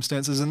these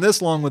circumstances and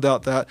this long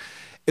without that.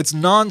 It's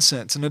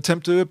nonsense, an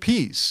attempt to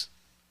appease.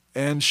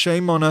 And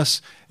shame on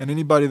us and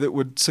anybody that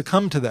would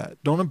succumb to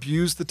that. Don't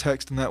abuse the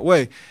text in that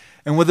way.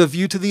 And with a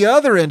view to the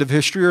other end of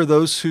history are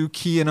those who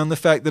key in on the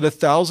fact that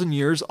 1,000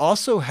 years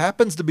also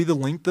happens to be the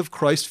length of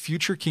Christ's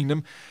future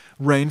kingdom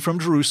reign from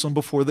Jerusalem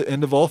before the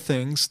end of all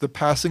things, the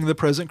passing of the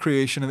present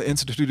creation, and the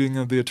instituting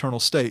of the eternal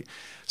state.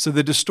 So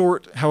they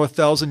distort how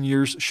 1,000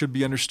 years should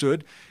be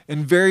understood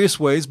in various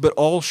ways, but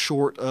all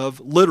short of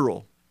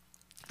literal.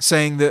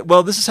 Saying that,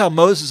 well, this is how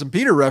Moses and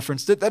Peter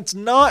referenced it. That's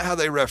not how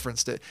they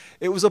referenced it.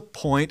 It was a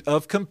point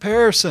of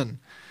comparison.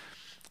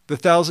 The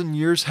 1,000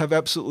 years have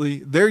absolutely,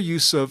 their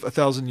use of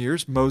 1,000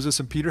 years, Moses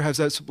and Peter, has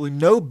absolutely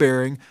no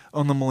bearing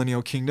on the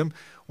millennial kingdom,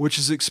 which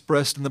is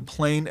expressed in the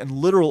plain and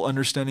literal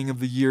understanding of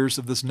the years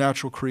of this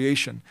natural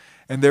creation,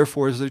 and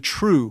therefore is a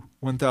true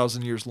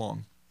 1,000 years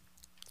long.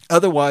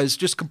 Otherwise,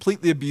 just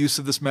complete the abuse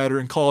of this matter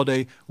and call it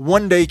a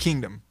one-day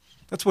kingdom.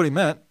 That's what he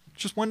meant,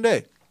 just one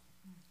day.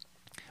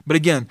 But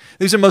again,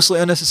 these are mostly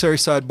unnecessary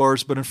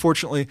sidebars, but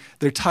unfortunately,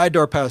 they're tied to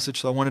our passage,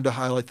 so I wanted to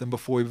highlight them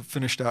before we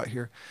finished out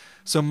here.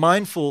 So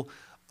mindful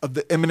of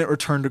the imminent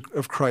return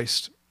of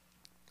Christ.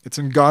 It's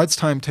in God's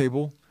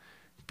timetable.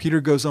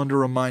 Peter goes on to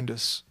remind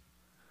us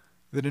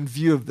that in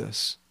view of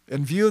this,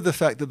 in view of the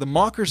fact that the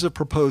mockers have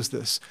proposed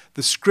this,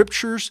 the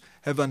scriptures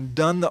have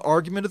undone the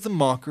argument of the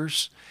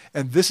mockers,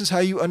 and this is how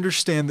you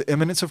understand the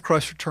imminence of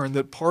Christ's return,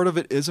 that part of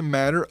it is a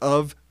matter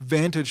of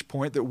vantage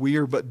point, that we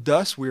are but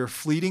dust, we are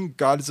fleeting,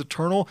 God is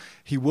eternal,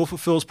 he will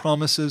fulfill his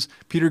promises.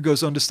 Peter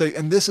goes on to state,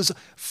 and this is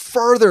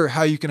further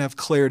how you can have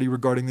clarity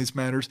regarding these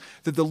matters,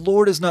 that the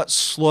Lord is not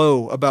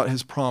slow about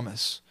his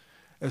promise,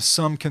 as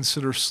some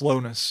consider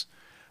slowness,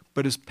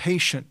 but is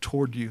patient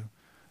toward you,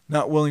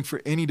 not willing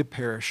for any to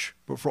perish,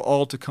 but for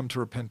all to come to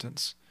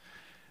repentance.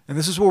 And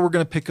this is where we're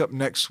going to pick up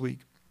next week.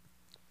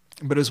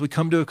 But as we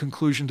come to a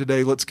conclusion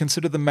today, let's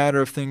consider the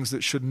matter of things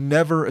that should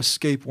never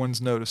escape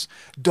one's notice.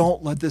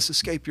 Don't let this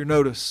escape your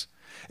notice.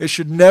 It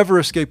should never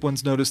escape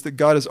one's notice that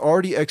God has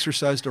already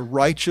exercised a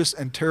righteous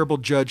and terrible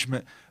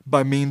judgment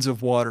by means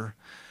of water.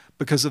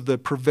 Because of the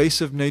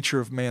pervasive nature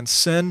of man's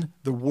sin,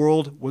 the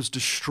world was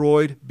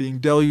destroyed, being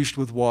deluged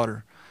with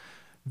water.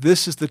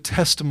 This is the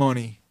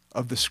testimony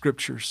of the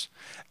scriptures,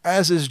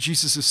 as is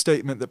Jesus'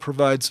 statement that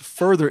provides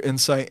further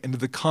insight into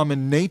the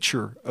common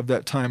nature of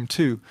that time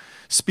too.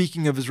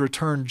 Speaking of his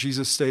return,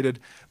 Jesus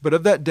stated, "But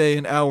of that day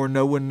and hour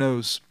no one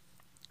knows,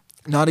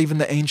 not even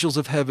the angels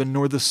of heaven,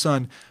 nor the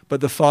Son, but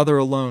the Father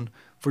alone.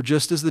 For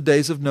just as the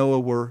days of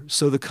Noah were,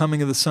 so the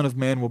coming of the Son of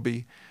Man will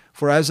be.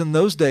 For as in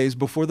those days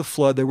before the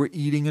flood they were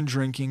eating and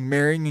drinking,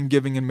 marrying and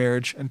giving in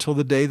marriage, until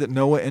the day that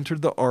Noah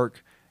entered the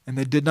ark, and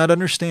they did not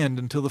understand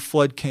until the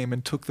flood came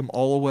and took them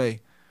all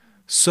away.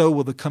 So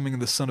will the coming of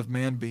the Son of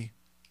Man be."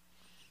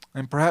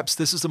 And perhaps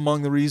this is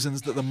among the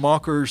reasons that the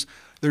mockers,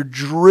 they're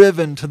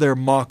driven to their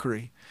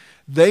mockery.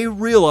 They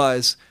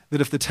realize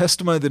that if the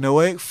testimony of the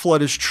Noahic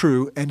flood is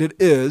true, and it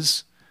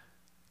is,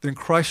 then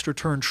Christ's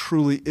return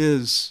truly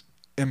is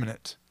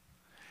imminent.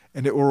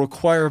 And it will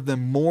require of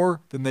them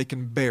more than they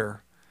can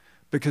bear,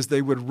 because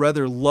they would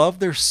rather love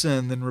their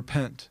sin than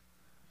repent.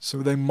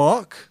 So they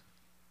mock,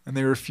 and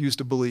they refuse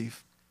to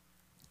believe.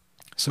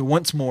 So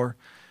once more,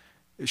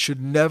 it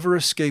should never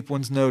escape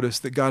one's notice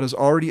that God has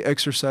already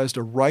exercised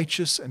a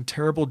righteous and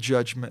terrible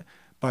judgment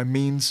by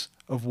means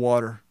of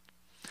water.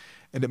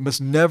 And it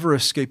must never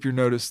escape your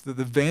notice that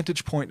the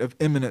vantage point of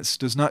imminence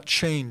does not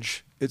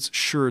change its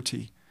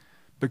surety.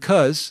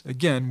 Because,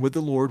 again, with the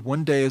Lord,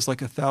 one day is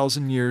like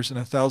 1,000 years, and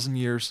 1,000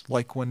 years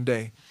like one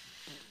day.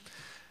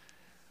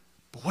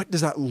 But what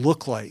does that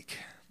look like?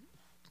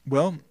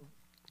 Well,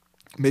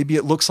 maybe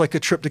it looks like a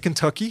trip to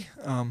Kentucky.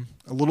 A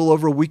little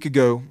over a week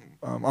ago,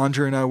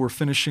 Andre and I were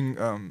finishing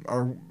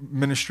our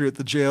ministry at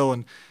the jail,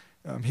 and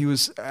he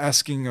was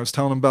asking, I was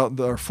telling him about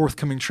our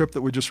forthcoming trip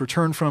that we just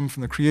returned from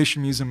the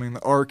Creation Museum and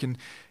the Ark, and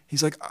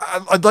he's like,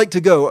 I'd like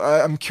to go.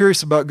 I'm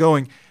curious about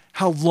going.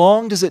 How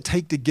long does it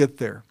take to get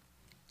there?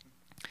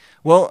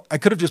 Well, I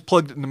could have just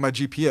plugged it into my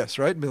GPS,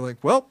 right? And be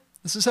like, well,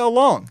 this is how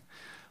long.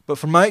 But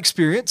from my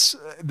experience,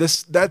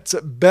 that's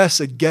at best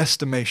a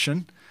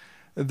guesstimation.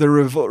 The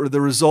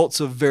results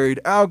of varied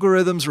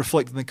algorithms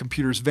reflecting the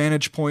computer's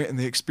vantage point and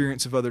the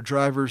experience of other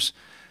drivers.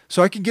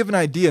 So I can give an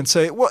idea and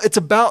say, well, it's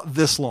about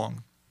this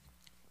long.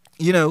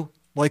 You know,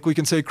 like we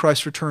can say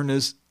Christ's return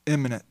is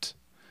imminent.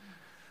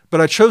 But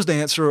I chose to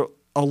answer,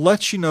 I'll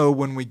let you know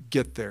when we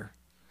get there.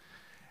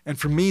 And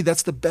for me,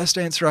 that's the best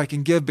answer I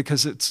can give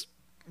because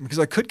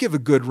I could give a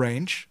good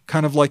range,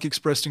 kind of like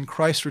expressing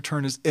Christ's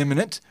return is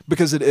imminent,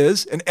 because it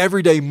is, and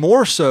every day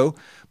more so,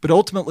 but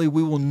ultimately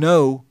we will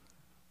know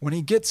when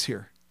he gets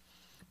here.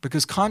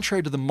 Because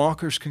contrary to the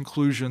mocker's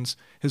conclusions,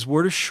 his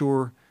word is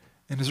sure,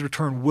 and his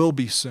return will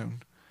be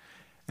soon.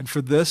 And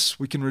for this,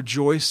 we can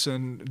rejoice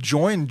and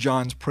join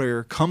John's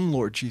prayer, "Come,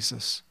 Lord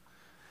Jesus."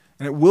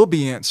 And it will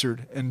be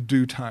answered in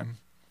due time.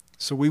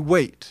 So we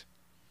wait.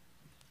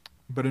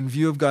 But in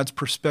view of God's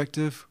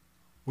perspective,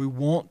 we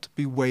won't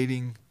be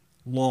waiting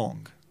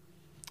long.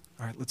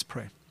 All right, let's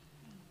pray.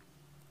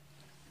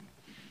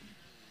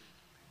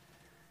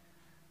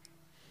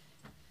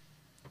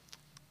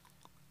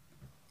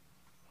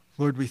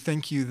 Lord, we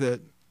thank you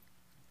that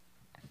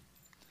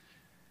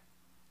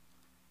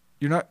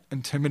you're not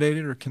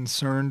intimidated or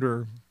concerned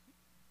or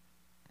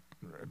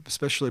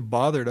especially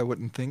bothered, I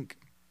wouldn't think,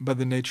 by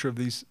the nature of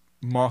these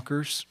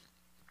mockers.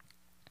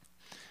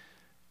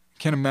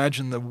 Can't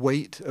imagine the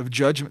weight of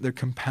judgment they're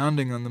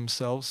compounding on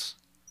themselves.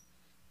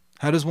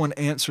 How does one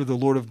answer the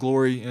Lord of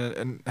glory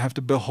and have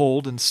to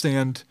behold and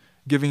stand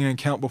giving an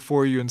account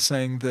before you and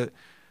saying that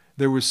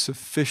there was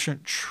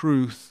sufficient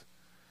truth,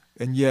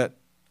 and yet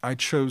I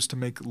chose to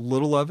make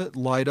little of it,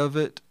 light of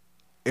it,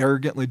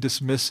 arrogantly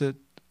dismiss it,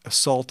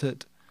 assault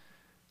it,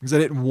 because I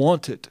didn't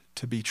want it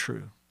to be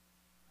true.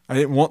 I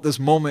didn't want this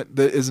moment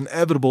that is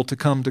inevitable to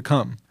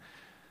come.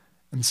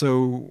 And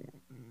so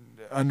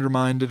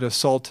undermined it,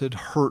 assaulted,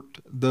 hurt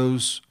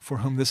those for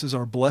whom this is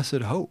our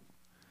blessed hope.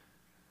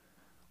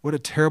 What a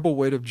terrible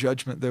weight of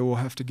judgment they will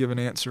have to give an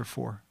answer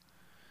for.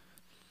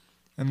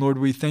 And Lord,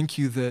 we thank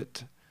you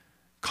that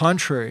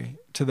contrary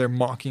to their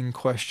mocking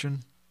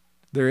question,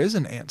 there is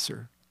an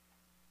answer.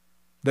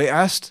 They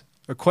asked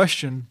a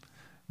question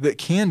that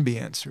can be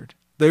answered.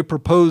 They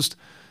proposed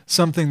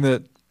something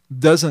that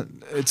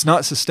it's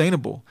not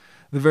sustainable.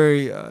 The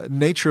very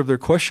nature of their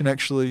question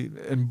actually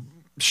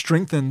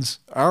strengthens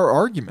our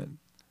argument.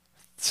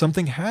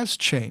 Something has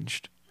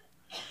changed.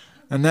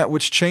 And that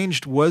which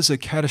changed was a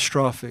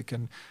catastrophic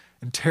and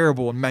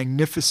terrible and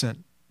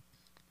magnificent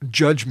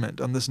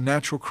judgment on this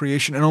natural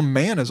creation and on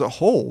man as a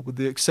whole, with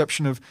the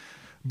exception of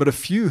but a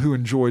few who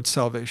enjoyed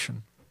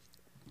salvation.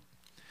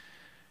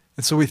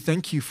 And so we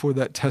thank you for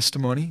that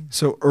testimony.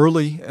 So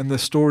early in the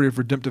story of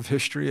redemptive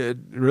history, it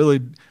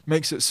really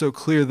makes it so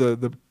clear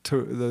the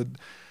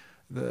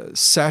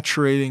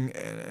saturating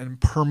and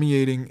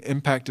permeating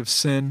impact of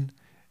sin.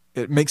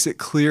 It makes it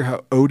clear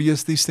how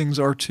odious these things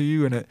are to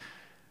you, and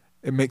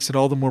it makes it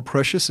all the more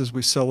precious as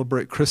we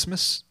celebrate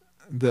Christmas,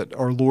 that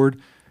our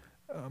Lord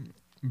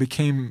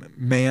became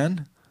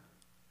man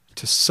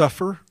to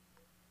suffer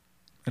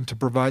and to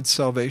provide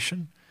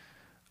salvation.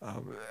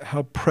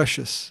 How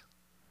precious,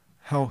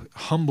 how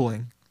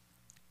humbling.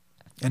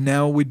 And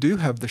now we do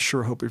have the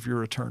sure hope of your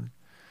return.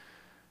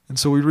 And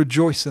so we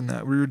rejoice in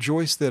that. We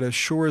rejoice that as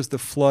sure as the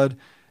flood,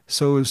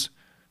 so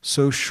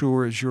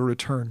sure is your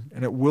return.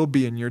 And it will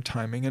be in your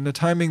timing. And a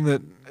timing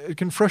that it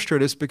can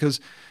frustrate us because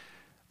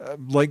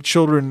like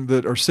children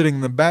that are sitting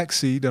in the back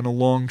seat on a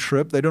long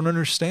trip, they don't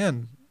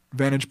understand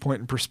vantage point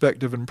and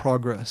perspective and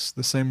progress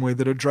the same way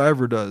that a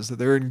driver does, that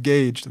they're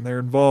engaged and they're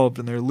involved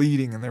and they're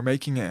leading and they're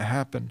making it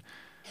happen.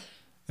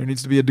 There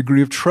needs to be a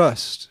degree of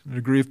trust, a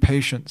degree of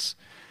patience.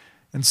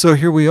 And so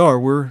here we are.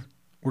 We're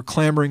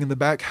clamoring in the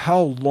back.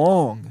 How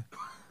long?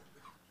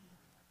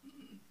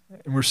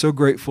 And we're so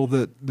grateful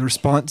that the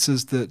response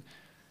is that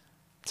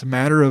it's a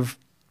matter of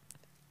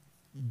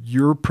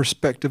your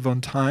perspective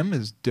on time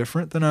is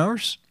different than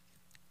ours,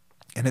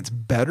 and it's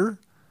better,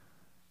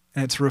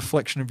 and it's a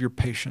reflection of your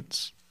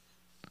patience.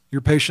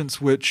 Your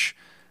patience which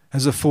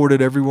has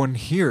afforded everyone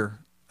here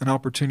an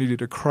opportunity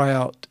to cry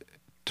out,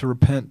 to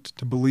repent,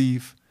 to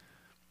believe,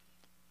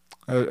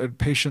 a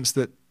patience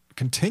that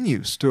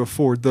continues to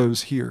afford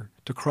those here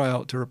to cry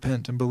out, to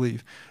repent and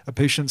believe. A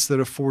patience that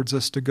affords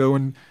us to go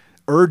and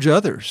urge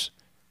others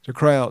to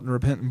cry out and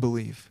repent and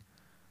believe.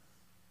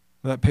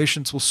 That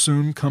patience will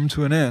soon come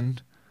to an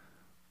end.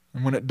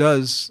 And when it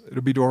does,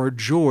 it'll be to our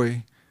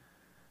joy.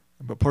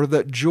 But part of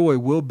that joy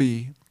will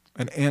be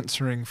an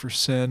answering for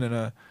sin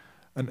and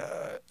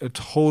a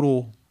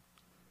total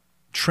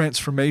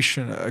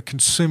transformation, a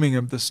consuming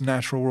of this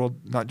natural world,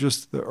 not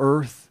just the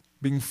earth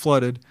being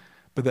flooded,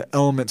 but the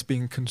elements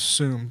being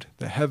consumed,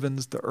 the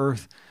heavens, the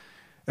earth.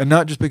 And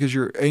not just because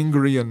you're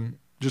angry and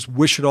just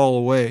wish it all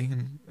away,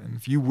 and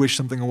if you wish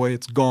something away,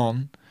 it's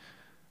gone.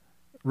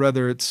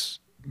 Rather, it's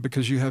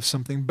because you have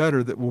something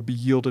better that will be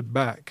yielded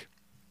back.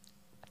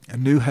 A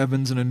new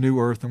heavens and a new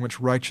earth in which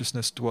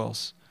righteousness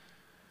dwells.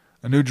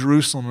 A new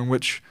Jerusalem in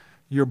which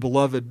your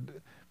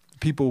beloved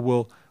people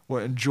will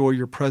enjoy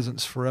your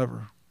presence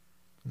forever.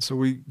 And so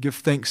we give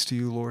thanks to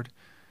you, Lord,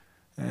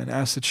 and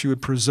ask that you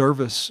would preserve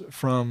us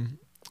from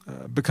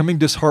becoming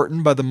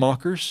disheartened by the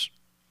mockers,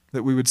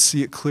 that we would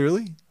see it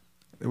clearly,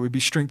 that we'd be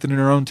strengthened in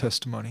our own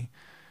testimony.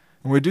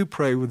 And we do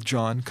pray with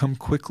John, come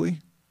quickly,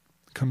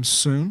 come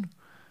soon,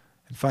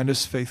 and find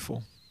us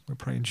faithful. We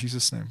pray in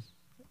Jesus' name.